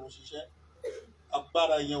bọ́ lọ́rùn ṣiṣẹ́.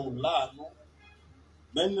 Agbára yẹn ò láàánú.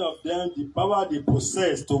 Many of them, the power they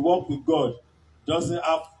possess to work with God doesn't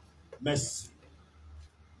have mercy.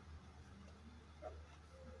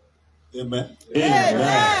 Amen.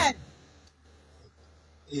 Amen.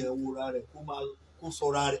 Ìyẹn wúra rẹ̀ kó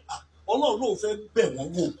sọra rẹ̀. Ọlọ́run náà fẹ́ bẹ̀ wọ́n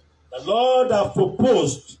wò. The Lord has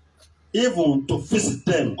proposed even to visit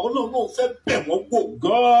them. Ọlọ́run náà fẹ́ bẹ̀ wọ́n wò.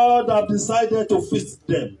 God has decided to visit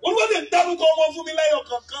them. Olúwa lè dárúkọ wọn fún mi lẹ́yọ̀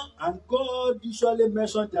kankan. And God usually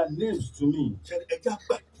mentions their names to me. Ẹja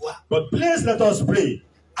gbàdúrà. But please let us pray.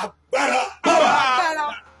 Agbára.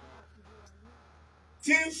 Agbára.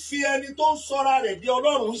 Tí ń fi ẹni tó ń sọra rẹ̀ di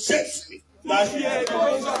Ọlọ́run ṣèṣì.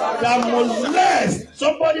 that molest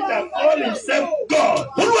somebody that call himself God.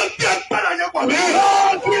 Lord,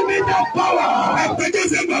 give me that power. That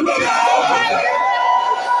is the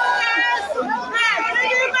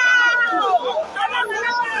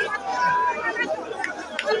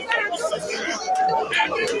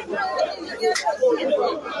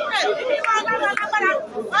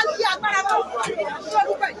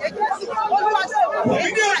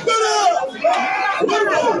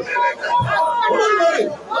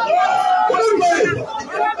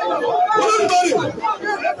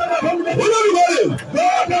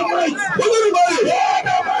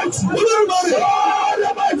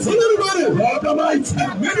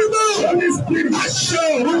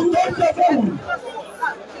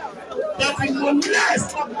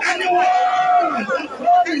last anyone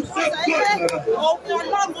himself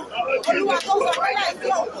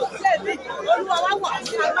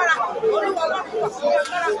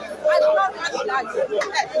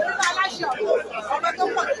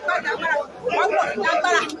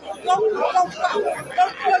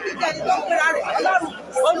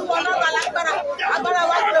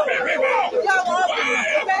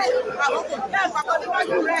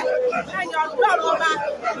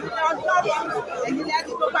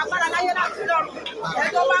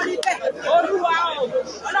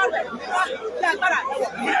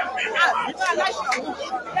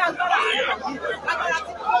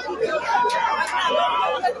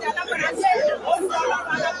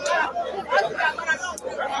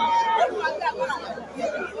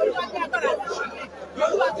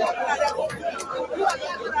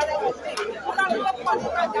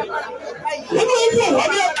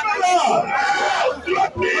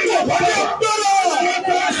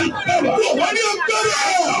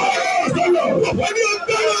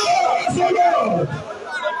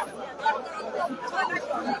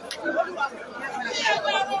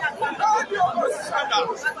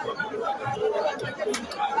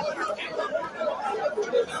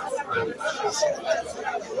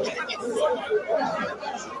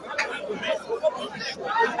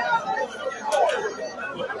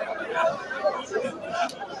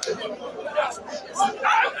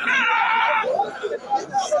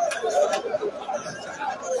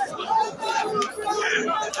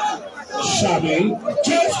Ṣàmì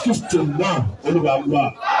Jésù Kristi náà Olúwa wa.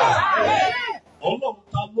 Ọlọ́run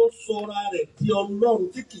ta ló sọra rẹ̀ di Ọlọ́run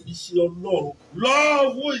tí kì í ṣe Ọlọ́run. Lord,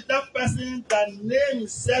 who is that person that name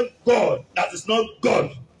himself God, that is not God?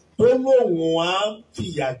 Tó lóun á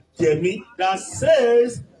fìyà jẹ mí. That says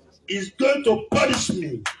he's going to punish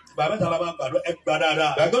me. Bàbá ìta bàbá gbàdúrà ẹ gbà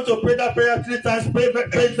dáadáa. We are going to pray that prayer 3 times.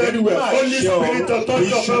 Pray very well. Holy Spirit of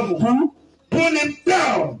touch of heaven. Pull him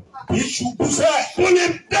down. Ìṣubú sẹ́. Pull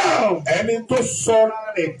him down. Ẹni tó sọra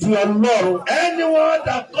rẹ̀ di Ọlọ́run. Anyone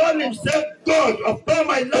that call himself God upon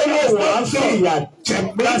my life is not God.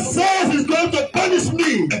 That says he's going to punish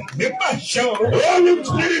me. Holy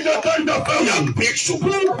Spirit of touch of heaven.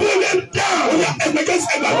 Pull him down.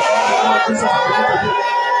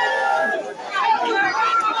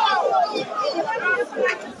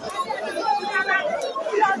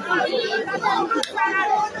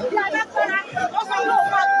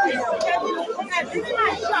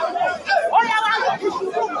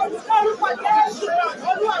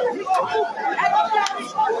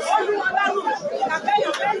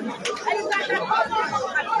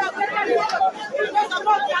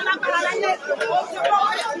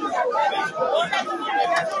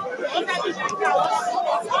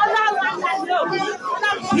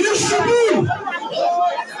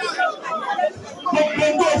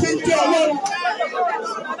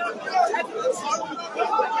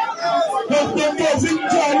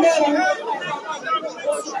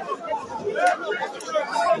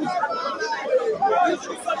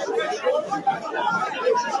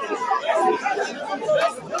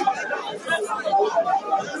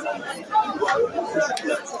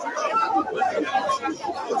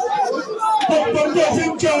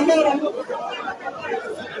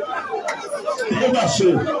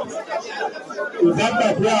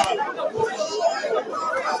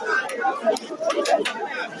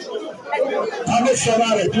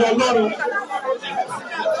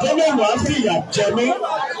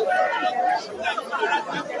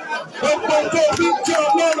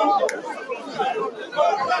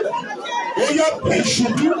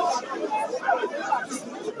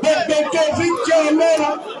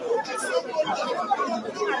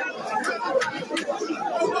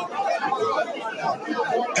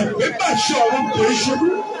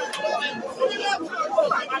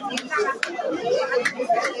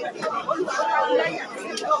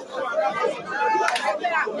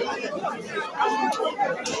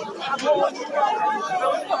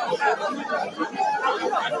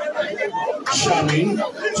 ṣàmì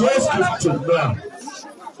Jésù Kristo náà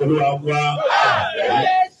Olúwa wa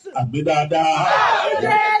àmì dáadáa.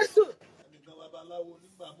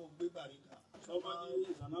 Somebody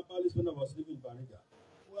is an herbalist when I was living in Bariga.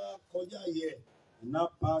 Well, he now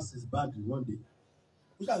passed his boundary one day.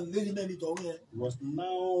 He was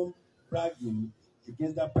now bragging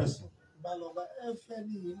against that person.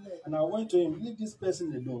 And I went to him, leave this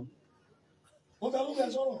person alone. So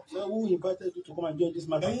who invited you to come and join this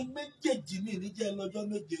matter? He said,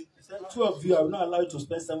 2 of you, I will not allow you to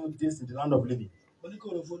spend 7 days in the land of living. So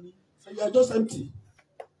you are just empty.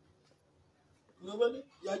 You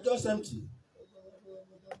are just empty.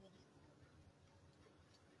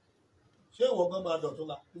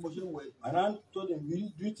 And I told him, do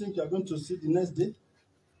you think you are going to see the next day?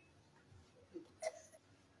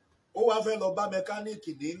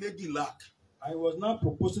 I was now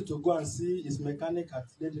proposing to go and see his mechanic at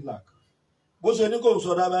Lady Luck. As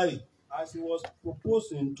he was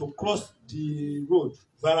proposing to cross the road,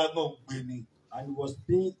 and he was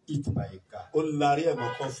being hit by a car.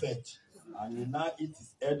 And he now hit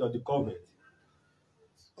his head on the covet.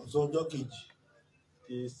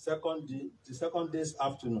 The second day's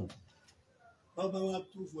afternoon.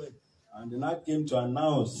 And they now came to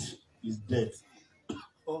announce his death.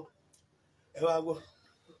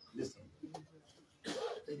 Listen.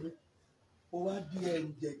 And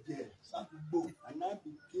I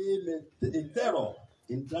became a terror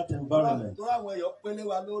in that environment.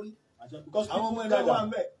 Because people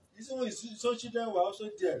gathered. Some children were also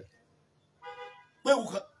there. They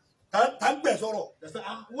said,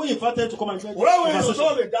 who invited to come and join the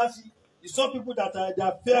conversation? You saw people that they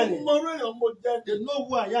are fearing. They know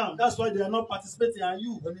who I am. That's why they are not participating. And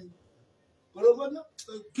you,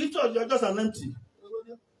 Christian, you are just an empty.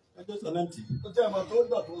 You are just an empty.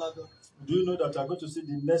 Do you know that you are going to see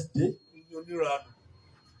the next day?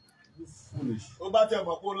 You foolish.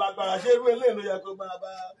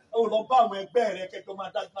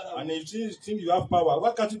 And if you think you have power,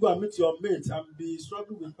 why can't you go and meet your mates and be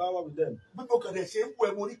struggling with power with them?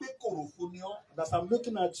 As I'm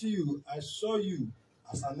looking at you, I saw you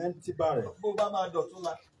as an empty barrel.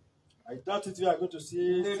 I doubt it you are going to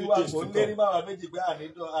see 2 days to come.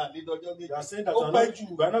 You are saying that we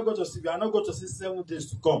are not going to see 7 days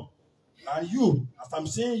to come. And you, as I'm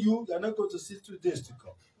seeing you, you are not going to see 2 days to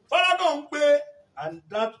come. And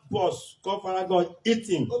that boss called Paragon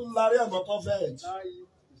eating. Now his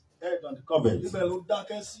head on the cover.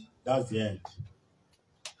 That's the end.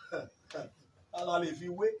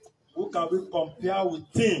 Who can we compare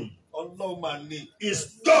with him?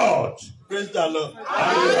 It's God. Praise the Lord.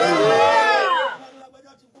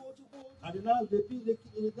 And now they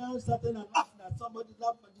now started announcing that somebody,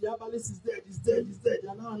 the herbalist is dead. They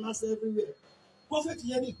are now announcing everywhere. Prophet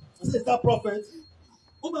Yemi. I said, is that prophet?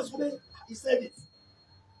 He said it.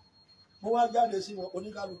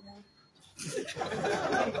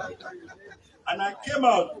 And I came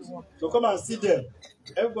out to come and see them.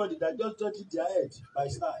 Everybody that just touched their head by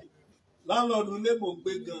side. Landlord will name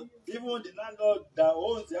even the landlord that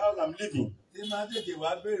owns the house I'm living. They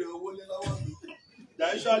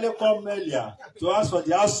usually come earlier to ask for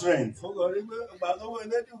the house rent.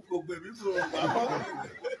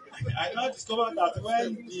 I now discovered that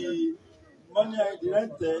when the money,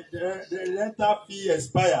 the rental fee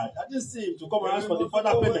expired, I didn't see him to come and ask for the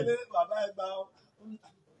further payment.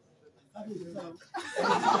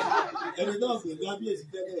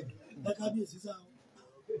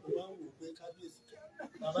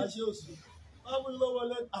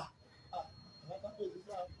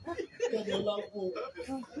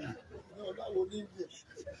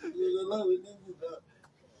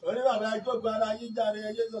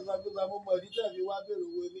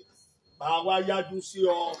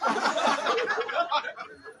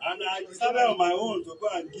 And I decided on my own to go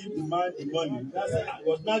and give the man the money. That's it. I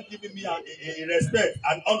was not giving me a respect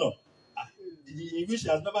and honor, in which he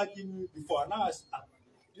has never given me before. Now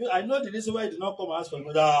I know the reason why he did not come and ask for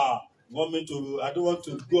me. I don't want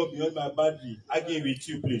to go beyond my boundary. I give it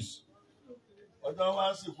to you, please. And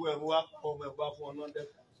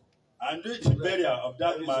do the burial of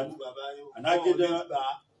that man. And I gave them.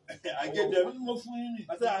 I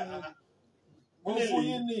said,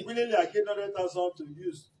 willingly, I gave 100,000 to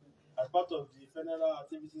use as part of the funeral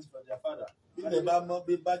activities for their father.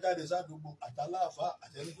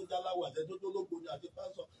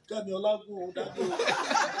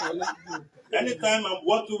 Anytime I'm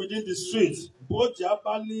walking within the streets, both the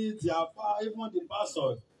herbalist, the alpha, even the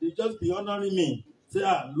pastor, they just be honoring me. Say,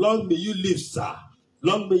 long may you live, sir.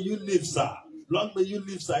 Long may you live, sir. Long may you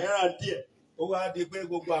live, sir. Here and there.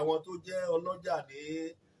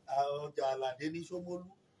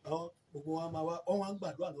 gbogbo wa máa wá wọ́n wá ń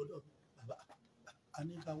gbàdúrà lọ́dọ̀ bàbá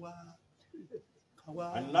àníkàwá.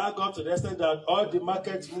 And now got to the extent that all the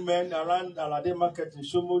market women around Alade market in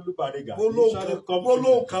Shomolu Bariga usually come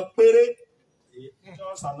to kan péré.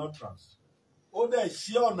 just an utterance. Ó dẹ̀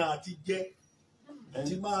ṣí ọ̀nà àti jẹ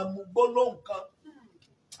àti máa mú gbólóhùn kan.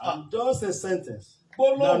 And just a sentence.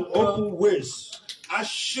 Gbólóhùn An open ways.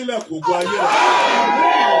 Aṣílẹ̀kùn gbọ́ ayé rẹ̀.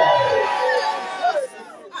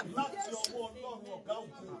 Láti ọwọ́ Ọlọ́run ọ̀gá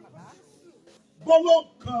òkú. Gbólóhùn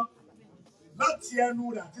kan láti ẹnu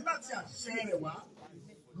rẹ̀ àti láti àṣẹ rẹ̀ wá.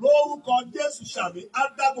 Lórúkọ Jésù ṣàmì á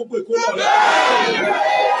dá gbogbo ìkólọ rẹ̀.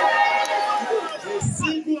 A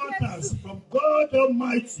single utterance from God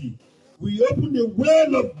Almighty. We open the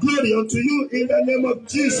well of glory unto you in the name of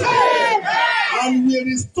Jesus. And we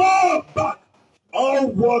restore back all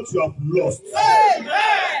what you have lost.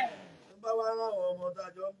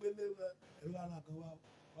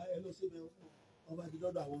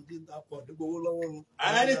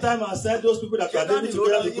 And anytime I said those people that are able to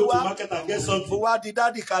go to market and get something, they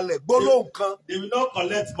will not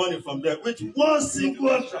collect money from them with one single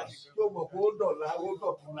utterance. Do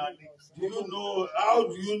you know, how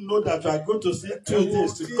do you know that you are going to see 2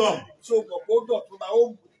 days to come?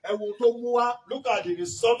 Look at the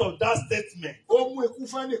result of that statement.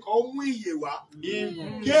 He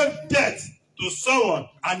gave death to someone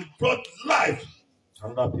and brought life to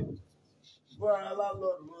other people.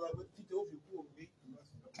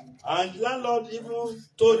 And the landlord even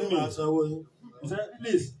told me, he said,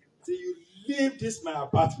 please, till you leave this my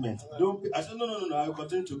apartment. Don't pay. I said, no, I will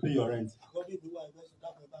continue to pay your rent.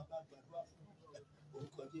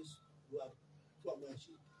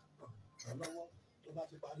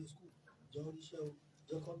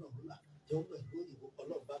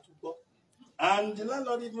 And the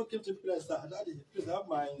landlord even came to me and said, Daddy, please have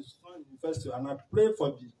my son in university, and I pray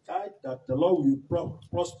for the child that the Lord will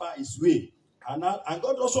prosper his way. And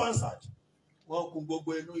God also answered.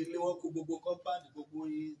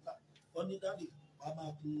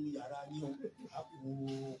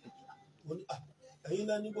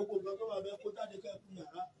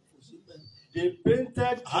 They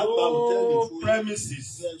painted whole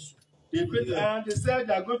premises. They painted, and they said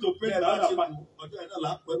they are going to paint another part.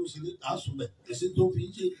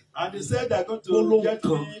 And they said they are going to get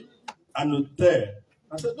me an hotel.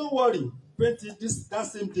 I said, don't worry, paint it that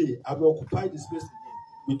same day. I will occupy the space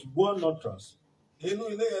again with one utterance.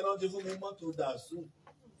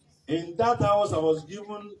 In that house, I was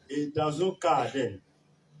given a Dazoo car then.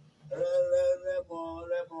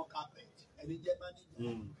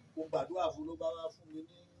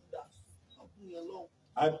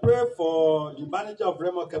 I pray for the manager of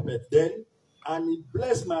Remo Carpet then, and he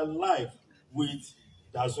blessed my life with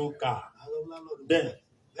Dazoo car. Then,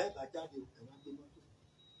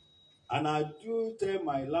 and I do tell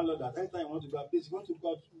my landlord that anytime I want to go, please, you want to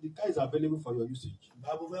go, the car is available for your usage.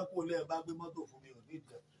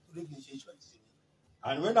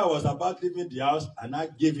 And when I was about leaving the house, and I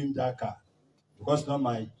gave him that car, because not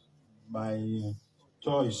my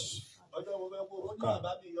choice. Car.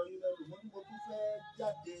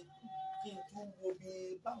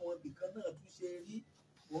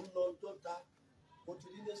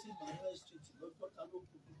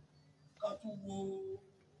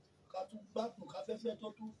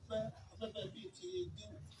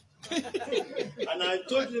 And I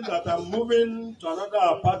told him that I'm moving to another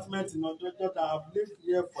apartment in Ojojo that I've lived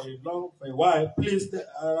here for a while. Please,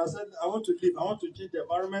 I said I want to leave. I want to change the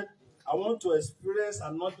environment. I want to experience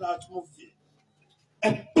another atmosphere.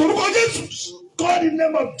 God in the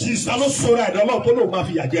name of Jesus. I don't so right. I'm not going to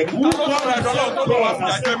mafia again. Who God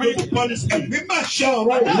has sent me to punish me? We must show.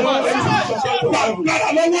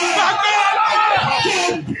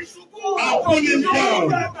 I'll pull him down.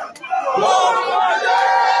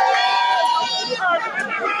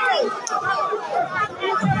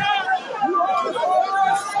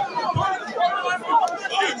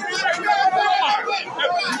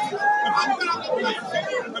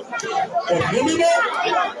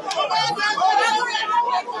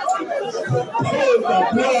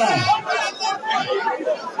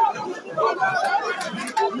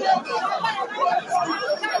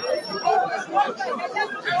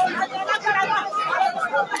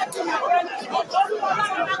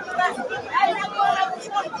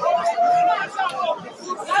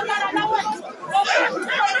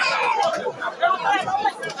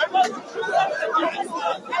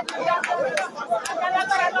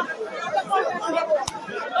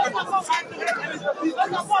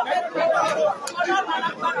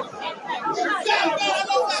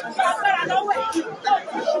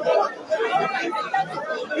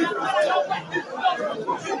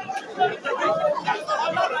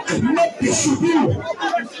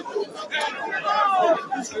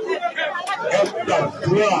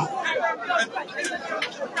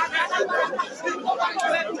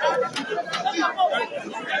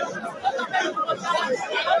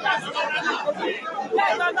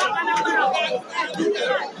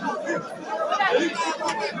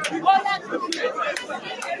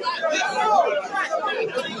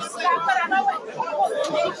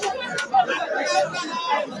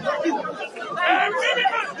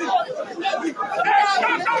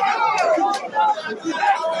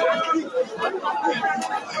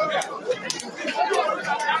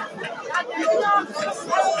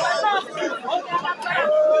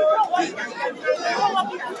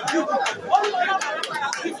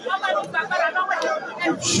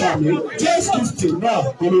 Ṣàmì Jésù Kristi náà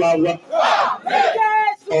Olúwa wa.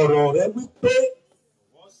 Ọ̀rọ̀ rẹ wípé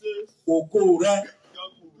ògo rẹ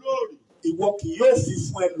ìwọ kì yóò fi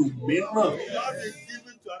fún ẹlòmíràn.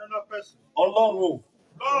 Ọlọ́run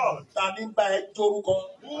ta ní bá ẹ jórúkọ.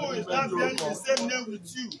 Who is not bearing the same name with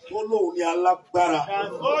you? Tó lóun ní alágbára.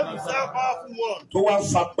 And God is a powerful one. Tó wá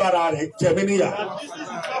fagbára rẹ̀ jẹ mí níyà. And this is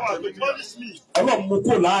his power to punish me. Ọlọ́run mú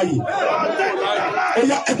kó láàyè. Ó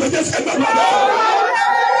yá ẹgbẹ́ Jésù ẹgbẹ́ lọ́dọ̀.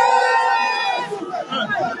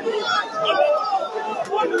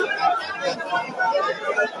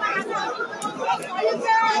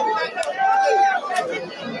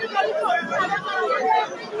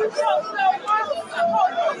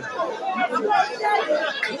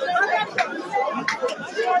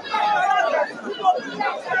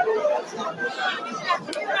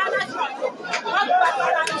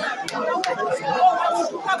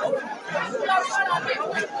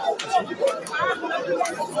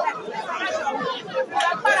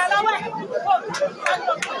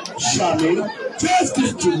 Ṣàmì Jésù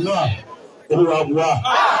Kristi náà Olúwa wa.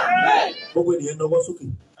 Gbogbo ènìyàn náwó sókè.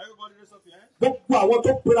 Gbogbo àwọn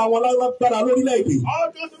tó pera wọn lágbára lórílẹ̀-èdè. All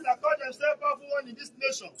those people that call themselves powerful one in this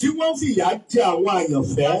nation. Tí wọ́n fìyà jẹ àwọn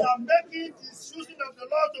àyànfẹ́. That are making the choosing of the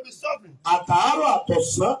Lord to be sovereign. Àtàárọ̀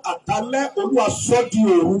àtọ̀sán àtàlẹ́ Olúwa sọ di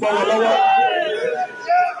òru mọ́ wọn lọ́wọ́.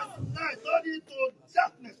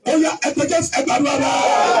 Ó yá ẹgbẹ́ Jésù ẹgbẹ́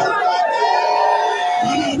lọ́dọ̀.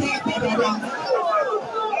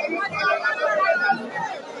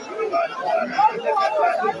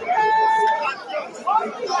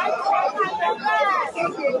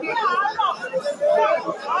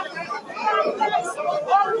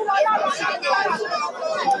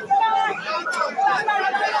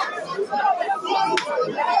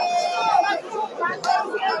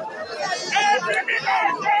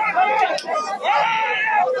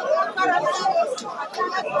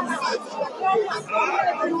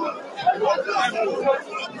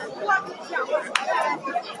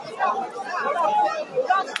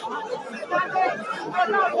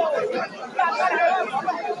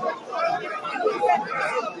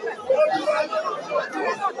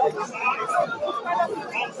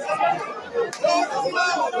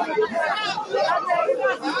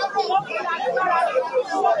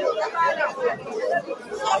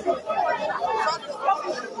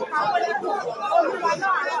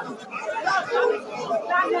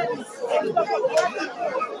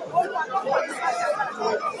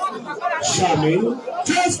 Ṣàmì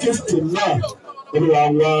Jésù Kristi náà Olúwa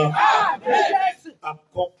wa.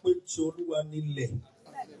 Akọ́pẹ́ tí Olúwa nílẹ̀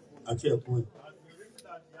àti ẹ̀kún ẹ̀.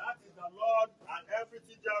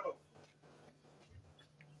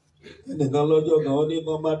 Ẹnìkan lọ́jọ́ kan ó ní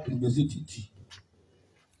kán má tìgbé sí títì.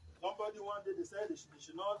 Somebody one day they said they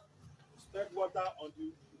should not spread water on the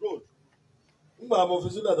road. Nígbà mo fi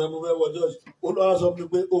sílẹ̀ tí mo fẹ́ wọ church, ó lọ́wọ́ sọ fún mi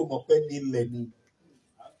pé ó mọ̀ pé nílẹ̀ ni.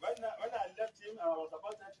 When I left him and I was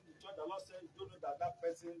about to enter the church, the Lord said, "You don't know that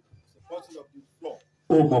person is the person of the floor."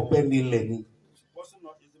 Ó mọ̀ pé nílẹ̀ ni. The person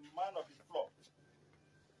is the man of the floor.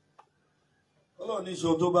 Ọlọ́run ní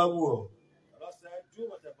ṣe tó bá wù ọ́. The Lord said, "Do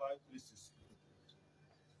whatever it pleases."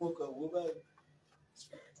 Mo kàn wó báyìí.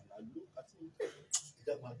 And I look at him.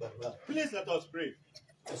 Please let us pray.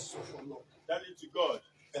 Tell it to God.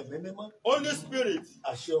 Ẹ̀mí mímọ́. Holy Spirit.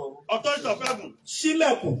 Àṣẹ ọ̀run. Authority of heaven.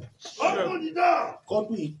 Ṣílẹ̀kùn. Open the door.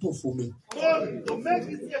 Kọ́dún yìí tó fún mi. God, to make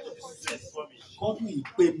this year to be sweet for me. Kọ́dún yìí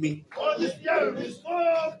pé mi. God, this year will be so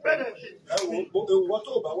benefit. Ẹ wo ewu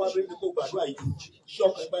tó bá wá rí ní kó gbàdúrà yìí.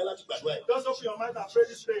 Ṣọ́ọ̀kì ẹgbẹ́ láti gbàdúrà yìí. Just open your mind and pray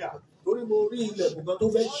this prayer. Torí mo rí ilẹ̀kùn kan tó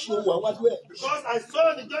fẹ́ ṣí owó àwájú ẹ̀. Because I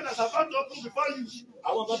saw the door that's about to open before you.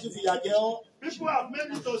 Àwọn kan ti fìyà jẹ ọ́. People have made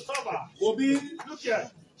it to suffer. Òbí Look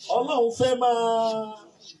here. Ọlọ́run fẹ́ máa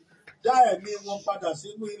dá ẹ̀mí wọn padà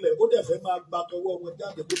sínú ilẹ̀ ó dẹ̀ fẹ́ máa gba tọwọ́ wọn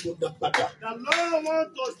jáde kó tó dá padà. The Lord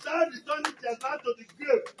wants to start returning their land to the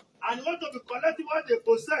grave And you want to be collecting what they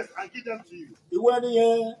possess and give them to you. Ìwọ ẹni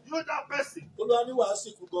yẹn. You that person. Olúwa ní wàá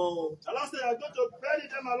sìnkú gan. The last time you are going to bury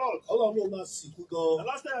them a lot. Ọlọ́run ló máa sìnkú gan. The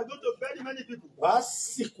last time you are going to bury many people. Wàá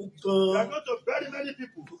sìnkú gan. You are going to bury many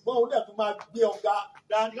people. Ṣùgbọ́n òun dẹ̀ tún máa gbé ọ̀gá.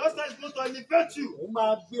 That the Lord is going to elevate you. Òun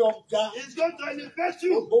máa gbé ọ̀gá. He's going to elevate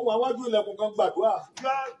you. Òun àwájú ilẹ̀kùn kan gbàdúrà.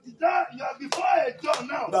 You are before a door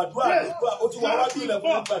now. Gbàdúrà gbàdúrà ó ti wà wájú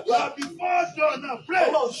ilẹ̀kùn kan gbàdúrà. You are before a door now. Pray.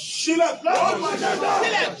 Ọlọ́run sílẹ̀.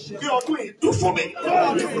 Kí ọdún yìí dùn fún mi.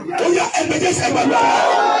 Ó yá ẹgbẹ́jẹ́ sẹ́gbà lọ.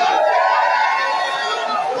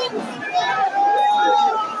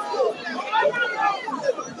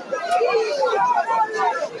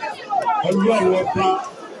 Ọlọ́run ọba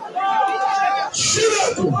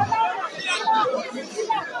sílẹ̀kùn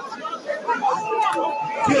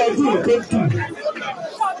kí ọdún tó dùn.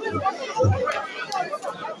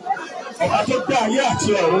 Ọba tó dá ayé àti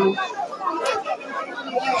ọ̀run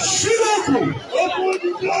sílẹ̀kùn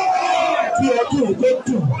kí ọdún tó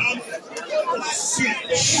dùn.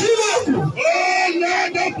 Sílẹ̀kùn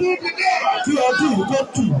kí ọdún tó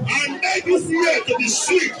dùn. And make this year to be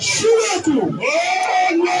sweet. Sílẹ̀kùn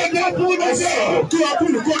kí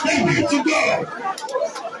ọdún tó dùn. To go.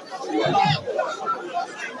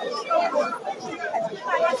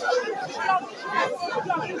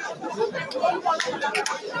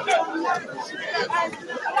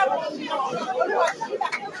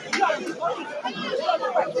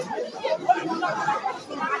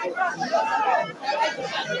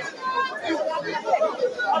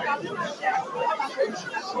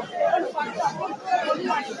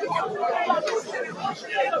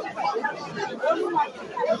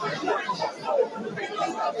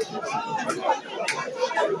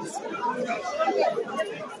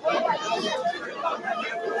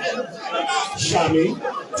 Shami,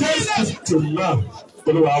 taste this to love.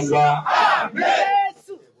 Olúwa wá.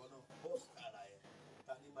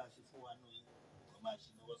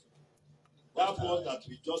 That one that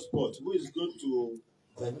we just bought, who is going to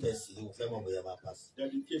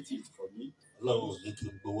dedicate it for me?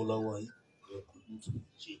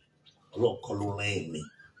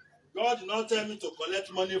 God did not tell me to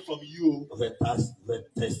collect money from you.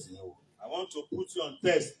 I want to put you on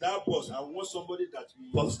test. That was, I want somebody that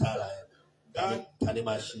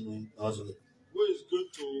who is going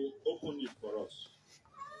to open it for us.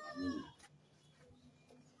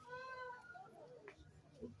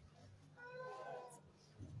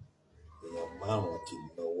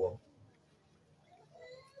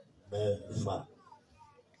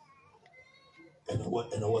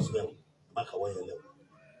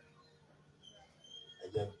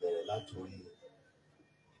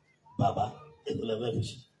 Bàbá, ètò lẹ́fẹ̀ẹ́ fi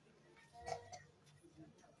ṣe.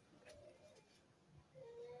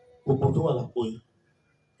 Gbogbo tó wà lápò yìí,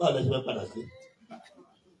 báwo lẹ ṣe fẹ́ padà sí?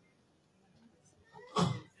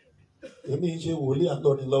 Èmi ń ṣe wòlíì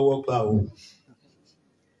àtọ́ni lọ́wọ́ gbà o.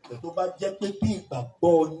 Tó bá jẹ́ pé bí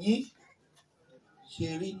ìgbàgbọ́ yín ṣe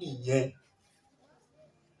rí nìyẹn.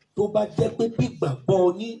 Tó bá jẹ́ pé bí ìgbàgbọ́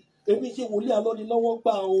yín, èmi ń ṣe wòlíì àtọ́ni lọ́wọ́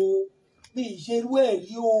gbà o. Mi ì ṣe irú ẹ̀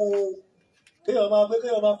rí o. Kéèyàn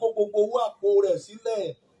máa kó gbogbo owó àpò rẹ̀ sílẹ̀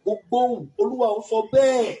gbogbo ohun Olúwa ń sọ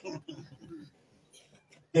bẹ́ẹ̀.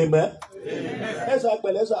 Àmín. Ẹ̀sà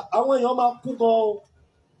pẹ̀lẹ́sà àwọn èèyàn máa kú gan o.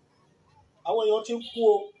 Àwọn èèyàn ti ń kú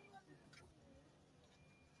o.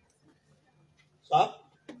 Sá.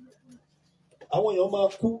 Àwọn èèyàn máa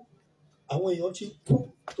kú. Àwọn èèyàn ti kú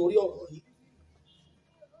torí ọ̀rọ̀ yìí.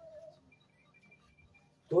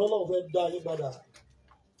 Torí Ọlọ́run fẹ́ dá yín padà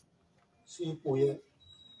sí ipò yẹn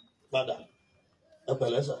padà. Ẹ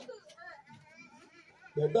pẹ̀lẹ́ sà.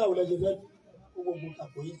 Bẹ̀dá àwọn ẹlẹ́sìn fẹ́ kó gbogbo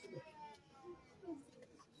àpò yìí sílẹ̀.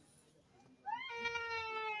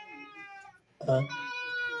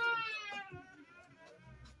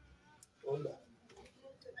 Ọ̀la.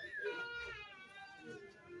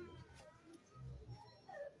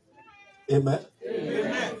 Amen.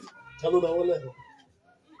 Ká ló náwó lẹ́nu?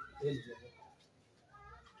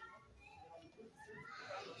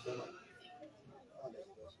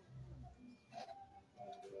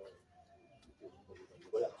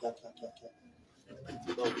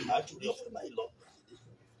 Actually, of my Lord.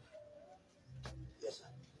 Yes, sir.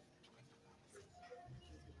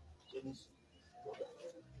 James.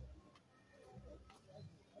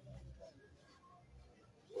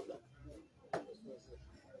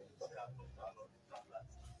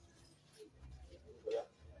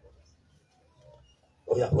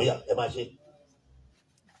 Oya, ẹ máa ṣe.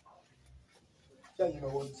 Ṣé ẹ̀yin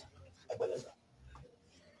náà wọ́n ti ẹgbẹ̀lẹ́ sà?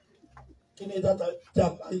 Kí ni dáta tí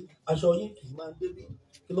aṣọ yín kì í máa ń débi?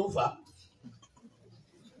 Kí ló ń fà á?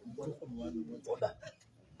 Ọ̀dà.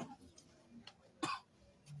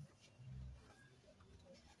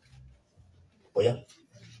 Oya.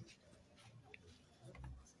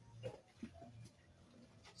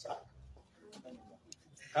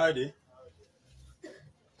 Káyọ̀dé.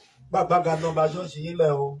 Bàbá ga nọ́mbà ṣọ́ọ̀ṣì yín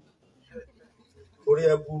lẹ̀ o. Orí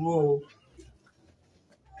ẹ burú o.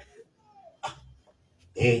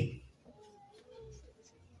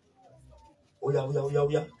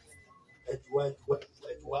 Oya. Ẹ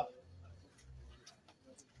jù wá.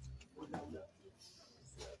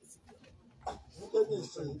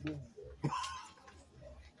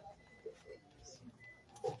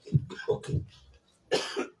 Okay.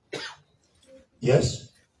 Yes.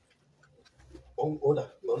 Hold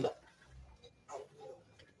on.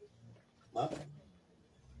 Ma.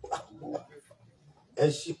 Ẹ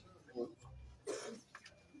ṣí.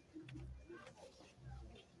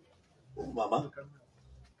 Mama.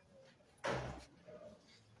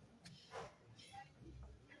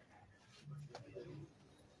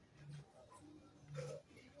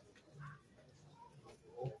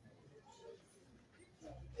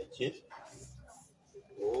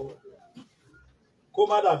 Kó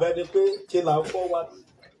má dàbẹ́ ni pé ṣe là ń fọ́ wa.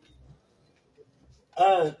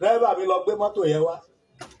 Dírẹ́bà mi lọ gbé mọ́tò yẹn wá.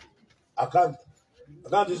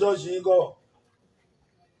 Àkáǹtì ṣọ́ọ̀ṣì yín kọ́.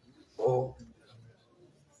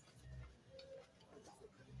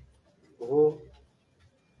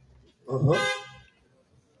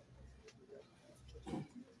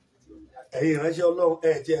 Ẹ̀yin ìránṣẹ́ Ọlọ́run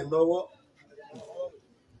ẹ̀ tiẹ̀ náwó.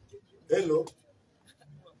 Hello.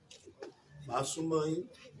 Màá súnmọ́ yín.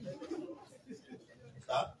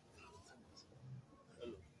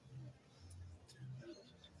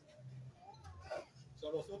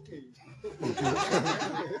 Sọ̀rọ̀ sókè.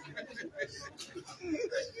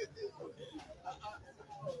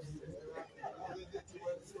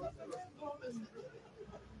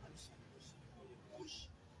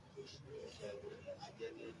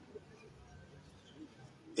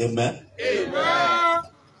 Amen.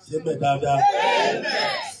 Ṣé bẹ̀ dáadáa?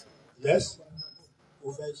 Yes. Ó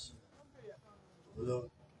fẹ́ ṣe.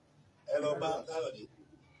 Ẹ lọ bá Káyọ̀dé.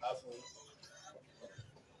 Á fún yín.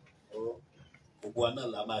 Gbogbo wa náà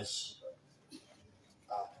la máa ṣí.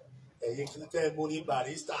 Ẹ̀yin kí tẹ́ ẹ mú ní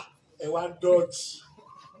barista ẹ wá ń dọ́ọ̀tì.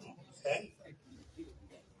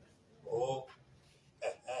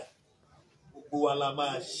 Gbogbo wa la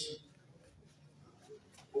máa ṣí.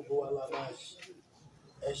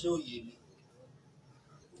 Ẹ ṣé òye mi.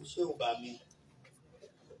 Ó ṣé ò bá mi.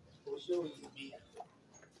 Ó ṣé òye mi.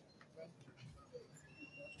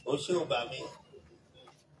 Ó ṣé ò bá mi.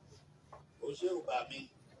 Ó ṣé ò bá mi.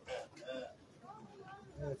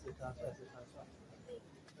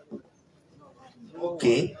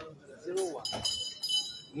 Okay.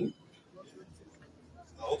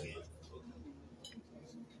 Okay.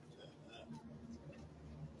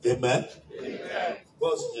 Amen.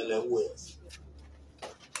 Boss jẹlẹ wo ẹ.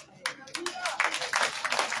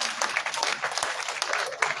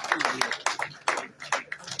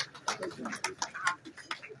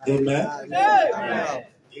 Amen.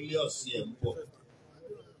 Ilé ọ̀sìn ẹ̀ ń bọ̀.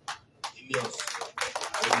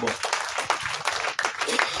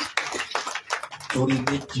 Torí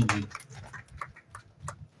méjì ni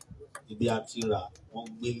ibi àti rà wọ́n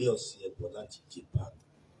gbélé ọ̀sìn ẹ̀ bọ̀ láti Japan.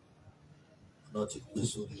 Náà ti gbé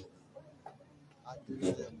sórí o.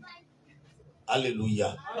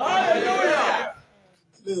 Hallelujah.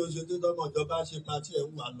 Ilé òṣèlú tọmọ ìjọba ṣe pàtí ẹ̀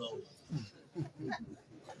ń wà lọ.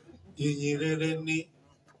 Ìyìn rere ní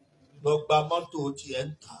lọ gba mọ́tò tí ẹ̀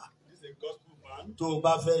ń tà. Tó o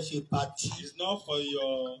bá fẹ́ ṣe pàtí. It's not for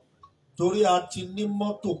your. Torí a ti ní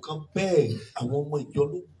mọ́tò kan bẹ́ẹ̀ àwọn ọmọ ìjọ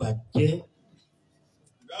ló bàjẹ́.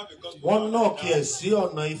 Wọ́n náà kí ẹ̀ sí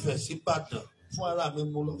ọ̀nà Ifẹ̀ sí Ìbàdàn fún ara mi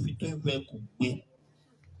mo lọ fi tó ìfẹ́ kò gbé.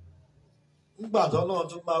 Nígbà tó náà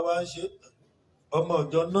tún máa wá ṣe ọmọ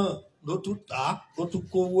ìjọ náà ló tún tà á ló tún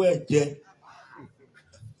kówó ẹ̀ jẹ.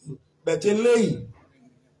 Bẹ̀tẹ̀ lẹ́yìn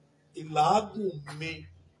ìlàágùn mi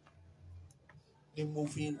ni mo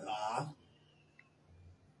fi rà á.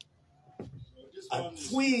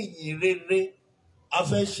 Fún ìyìn rere a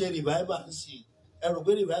fẹ́ ṣe revival sí i. Ẹ rò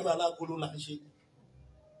pé revival alágolo là ń ṣe.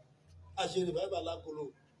 A ṣe revival alágolo.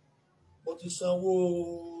 Mo ti sanwó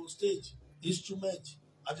stage instrument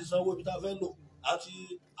àti sanwó ibi tá a fẹ́ lò àti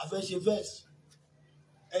a fẹ́ ṣe verse.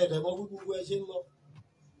 Ẹ̀ẹ́dẹ̀ mọ gbogbo ẹ ṣe ń lọ.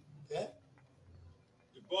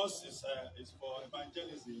 The bus is for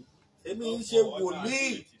evangelism. Èmi ń ṣe wòlíì.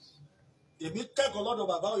 Èmi kẹ́kọ̀ọ́ lọ́dọ̀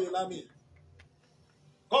bàbá Oyèlámì.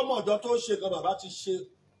 Kọ́mọ̀ ọ̀dọ́ tó ṣe kan bàbá ti ṣe.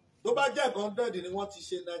 Tó bá jẹ́ 100 ni wọ́n ti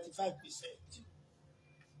ṣe 95%.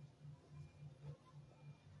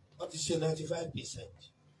 Wọ́n ti ṣe 95%.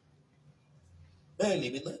 Bẹ́ẹ̀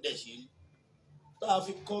lèmi náà dẹ̀ ṣe rí. Tá a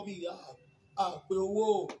fi kọ́ bí àpè owó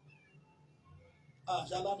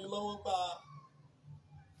àṣàlánilọ́wọ́ gba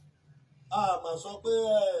a máa sọ pé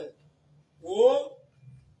wò ó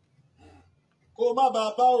kó má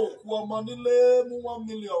bàa bá òkú ọmọ nílé mú 1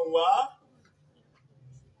 million wá.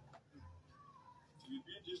 To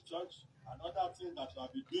build this church, another thing that you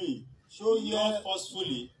have been doing, ṣó yẹ not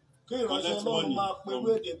forcefully kí ìránṣẹ́ Ọlọ́run máa pe irú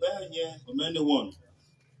èdè bẹ́ẹ̀ yẹn. from anyone.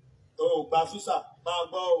 O ò gba físà máa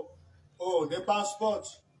gbọ́ o ò ní passport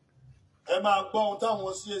ẹ máa gbọ́ ohun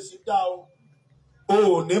táwọn CAC dá o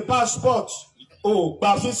ò ní passport o ò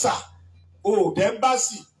gba físà o ò dé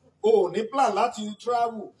embassy o ò ní plan láti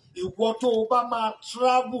travel ìwọ tó o bá máa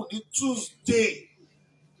travel ní Tuesday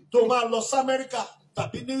tó o máa lọ sí America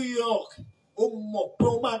tàbí New York o mọ̀ pé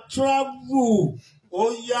o máa travel ó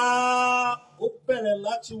yá ó bẹ̀rẹ̀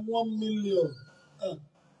láti 1 million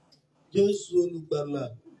Jésù olùgbàlà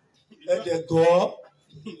ẹ̀dẹ̀gọ́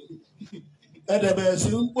ẹ̀dẹ̀bẹ̀rẹ̀ sí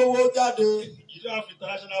ń gbówó jáde. You don't have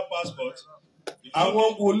international passport. Àwọn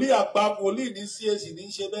wòlíì àgbà wòlíì ní CAC ní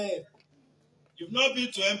ṣe bẹ́ẹ̀. You've not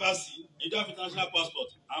been to embassy, you don't have international passport.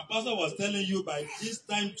 And pastor was telling you by this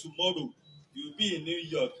time tomorrow, you'll be in New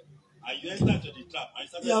York. And you enter into the trap.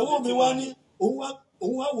 Ìyàwó mi wá ní òun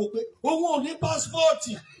wá wò pé òun ò ní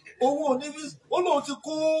pásítọ̀tì òun ò ní visa ó lóun ti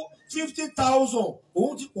kó 50,000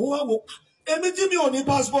 òun wá wò èmi tí mi ò ní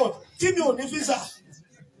passport tí mi ò ní visa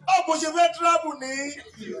báwo mo ṣe fẹ́ travel ní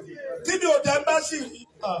tí mi ò dé embassy rí.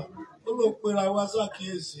 Ó ló pera wá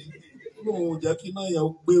ṣàkíyèsí ó lóun ò jẹ́ kí náà yẹn ó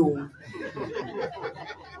gbé òun.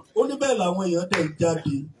 Ó ní bẹ́ẹ̀ làwọn èèyàn dẹ̀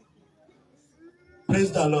jáde.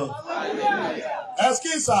 Praise the Lord.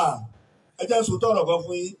 Ẹ̀skísà ẹ jẹ́ sòótọ́ ọ̀rọ̀ kan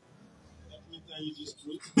fún yín.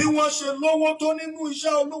 Bí wọ́n ṣe lówó tó nínú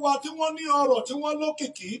iṣẹ́ Olúwa tí wọ́n ní ọrọ̀ tí wọ́n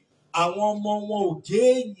lókìkí àwọn ọmọ wọn ò jẹ́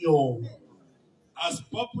èèyàn. As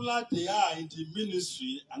popular they are in the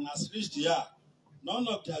ministry and as rich they are, none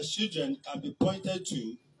of their children can be pointed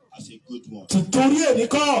to as a good one. Tìtorí èmi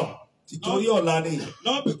kọ́, tìtorí ọ̀la ni.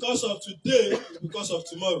 Not because of today, because of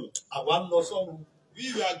tomorrow. Àwa ń lọ sọ́run.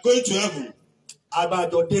 We are going to heaven.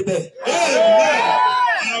 Àbàdàn débẹ̀. Amen.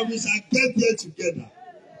 And we shall get there together.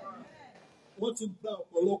 Wọ́n ti gba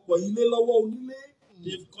ọ̀pọ̀lọpọ̀ ilé lọ́wọ́ onílé.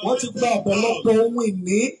 Wọ́n ti gba ọ̀pọ̀lọpọ̀ ohun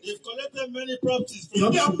ìní. They've collected many properties from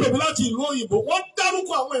Ìyọ́n bí a ń pèmí láti ìlú òyìnbó. Wọ́n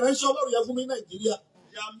dárúkọ àwọn ìránṣẹ́ Ọlọ́run yẹn fún mi ní Nàìjíríà.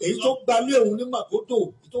 Èyí tó gbalé òun ní Màkótó,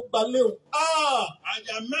 èyí tó gbalé òun. And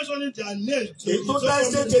they are mentioning their name. Èyí tó dá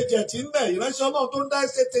estate agent ń bẹ̀, ìránṣẹ́ Ọlọ́run tó ń dá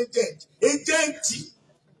estate agent, agenti.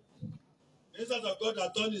 Instead of God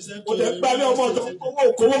that turned himself Kò lè gbalé ọmọ ọ̀dọ́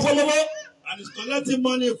kówó fọlọ́wọ́. And he's collecting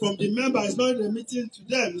money from the members. He's not remitting to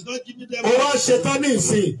them. He's not giving them. Ó wá ṣetán ní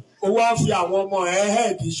ìsìn. Ó wá fi àwọn ọmọ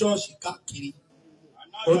ẹ̀ẹ́dì ṣọ́ọ̀ṣì káàkiri.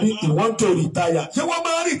 Ó ní you want to retire. Ṣé wọ́n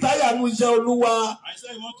máa ń retire ní iṣẹ́ Olúwa? I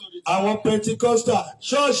said you want to retire. Àwọn Pentecostal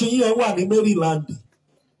ṣọ́ọ̀ṣì yẹn wà ní Maryland.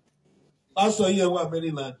 Pásítọ̀ yẹn wà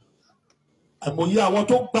Maryland. Àmọ̀yé àwọn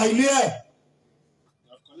tó gba ilé ẹ̀. They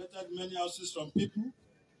have collected many houses from people.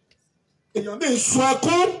 Èèyàn ní sun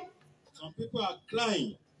ẹkún. Some people are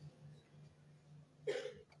crying.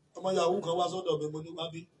 Ọmọ Yahoo kan wá sọ́dọ̀ mi mo ní wá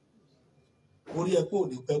bí. Mo rí ẹ pé ò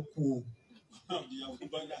ní pẹ́ kú o. The Yahoo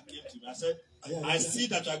boy that came to me, I said, I see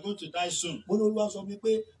that you are going to die soon. Mo ní Olúwa sọ mi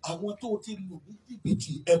pé àwọn tó ti lù ní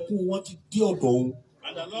jìbìtì ẹkún wọn ti dé ọ̀dọ̀ òun.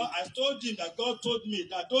 And the Lord, I told him that God told me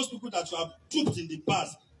that those people that you have duped in the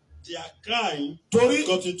past, they are crying. Torí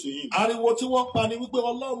got into him. Ariwo tí wọ́n pa ni wípé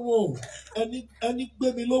Ọlọ́run o, ẹni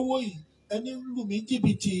gbé mi lówó yìí, ẹni lù mí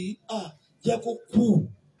jìbìtì jẹ́ kó kú.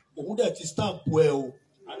 Òun dẹ̀ ti stamp ẹ o.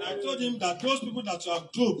 And I told him that those people that you have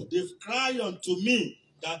duped, they've cried unto me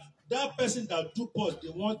that person that duped us, they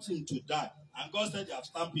want him to die. And God said they have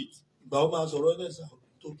stamped it. Ìgbà ó máa sọ̀rọ̀ ẹlẹ́sà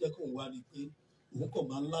tó jẹ́ kó wá ni pé òun kàn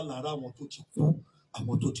máa ń lálàárá àwọn tó ti kú,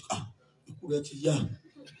 àwọn tó ti ikú rẹ̀ ti yá.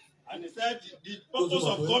 And he said the purpose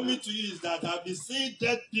of coming to you is that I've been seeing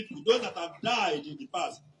dead people, those that have died in the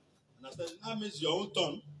past. And I said, that means your own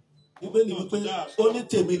turn. Bíbélì wípé ó ní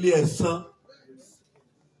tèmi lé ẹ̀san.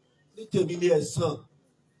 Ní tèmi lé ẹ̀san.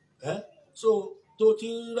 So tó ti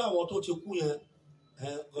ń rá àwọn tó ti kú yẹn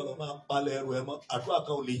gbọ́dọ̀ máa palẹ̀ ẹrù ẹ mọ́ àdúrà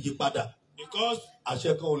kan ò lè yí padà. Because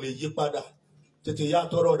àṣẹ kan ò lè yí padà. Tètè yá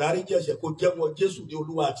tọrọ ìdáríjì ẹ̀ṣẹ̀ kó jẹ́wọ́ Jésù ní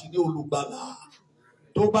Olúwa àti ní olùgbàlà.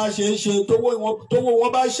 Tó bá ṣe é ṣe tówó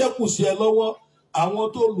wọn bá ṣẹ́kù sí ẹ lọ́wọ́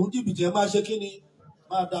àwọn tó lù jìbìtì ẹ máa ṣe kí ni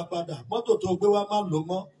máa dá padà mọ́tò tó gbé wá máa lò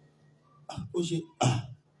mọ́. Ó ṣe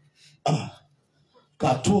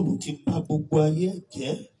kàtúùnù ti bà gbogbo ayé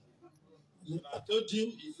jẹ́. I told him,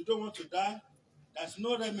 if you don't want to die, there's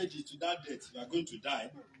no remedy to that death. You are going to die.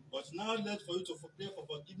 But now let for you to pray for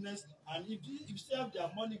forgiveness. And if you still have their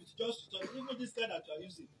money, if you just even this guy that you are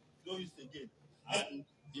using, don't use it again. And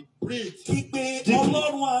he prayed. Kígbe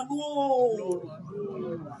Ọlọ́run àánú o.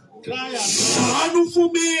 Cry and Ṣàánú fún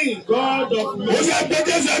mi. God of Ó yẹ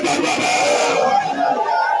gbẹ́dẹ́sẹ̀ gbàgbọ́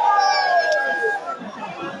bẹ́ẹ̀.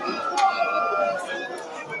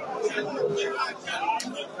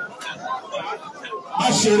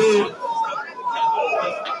 ṣeré.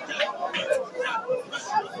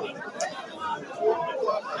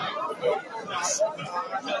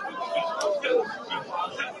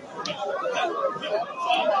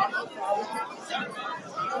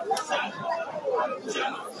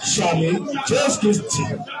 Ṣàmì Jésù Kristi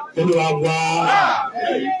Olúwa wa.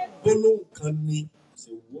 Gbólóhùn kan ni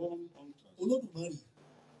Olódùmarè.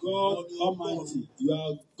 God Almighty, you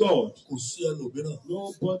are God. Kò sí ẹlòmíràn.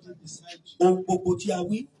 Nobody beside you. Ohun gbogbo tí a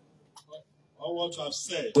wí. All what you have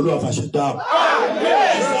said. Olúwa fàṣẹ dáhùn.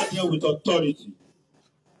 I stand here with authority.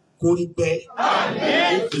 Kò rí bẹ́ẹ̀.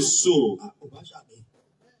 If it's so.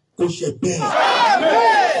 Kò ṣe bẹ́ẹ̀.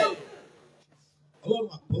 Ọlọ́run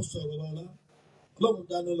àpọ́sọ̀ ọ̀rọ̀ ọ̀la. Ọlọ́run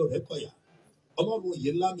dáná lọ rẹ̀ kọ̀yà. Ọlọ́run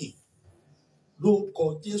òye lámì. Lórúkọ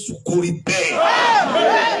Jésù kò rí bẹ́ẹ̀.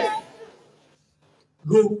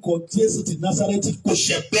 Lórúkọ Jésù ti Násárẹ́tì kò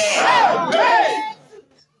ṣe bẹ́ẹ̀.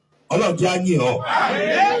 Ọlọ́run jẹ́ á yìn ọ́.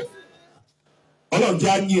 Ọlọ́run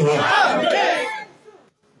jẹ́ á yìn ọ́.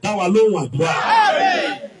 Dá wa lóhùn àdúrà.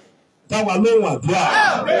 Dá wa lóhùn àdúrà.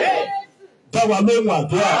 Dá wa lóhùn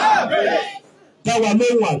àdúrà. Dá wa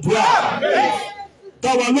lóhùn àdúrà.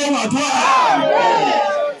 Dá wa lóhùn àdúrà.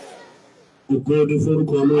 Ògo ni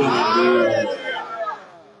forúkọ Olúwa.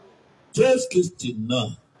 Jésù Kristi náà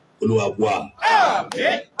Olúwa wa.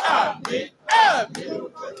 Àmín, àmín, àmín.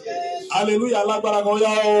 Hallelujah, alágbára kan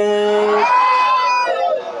yá o.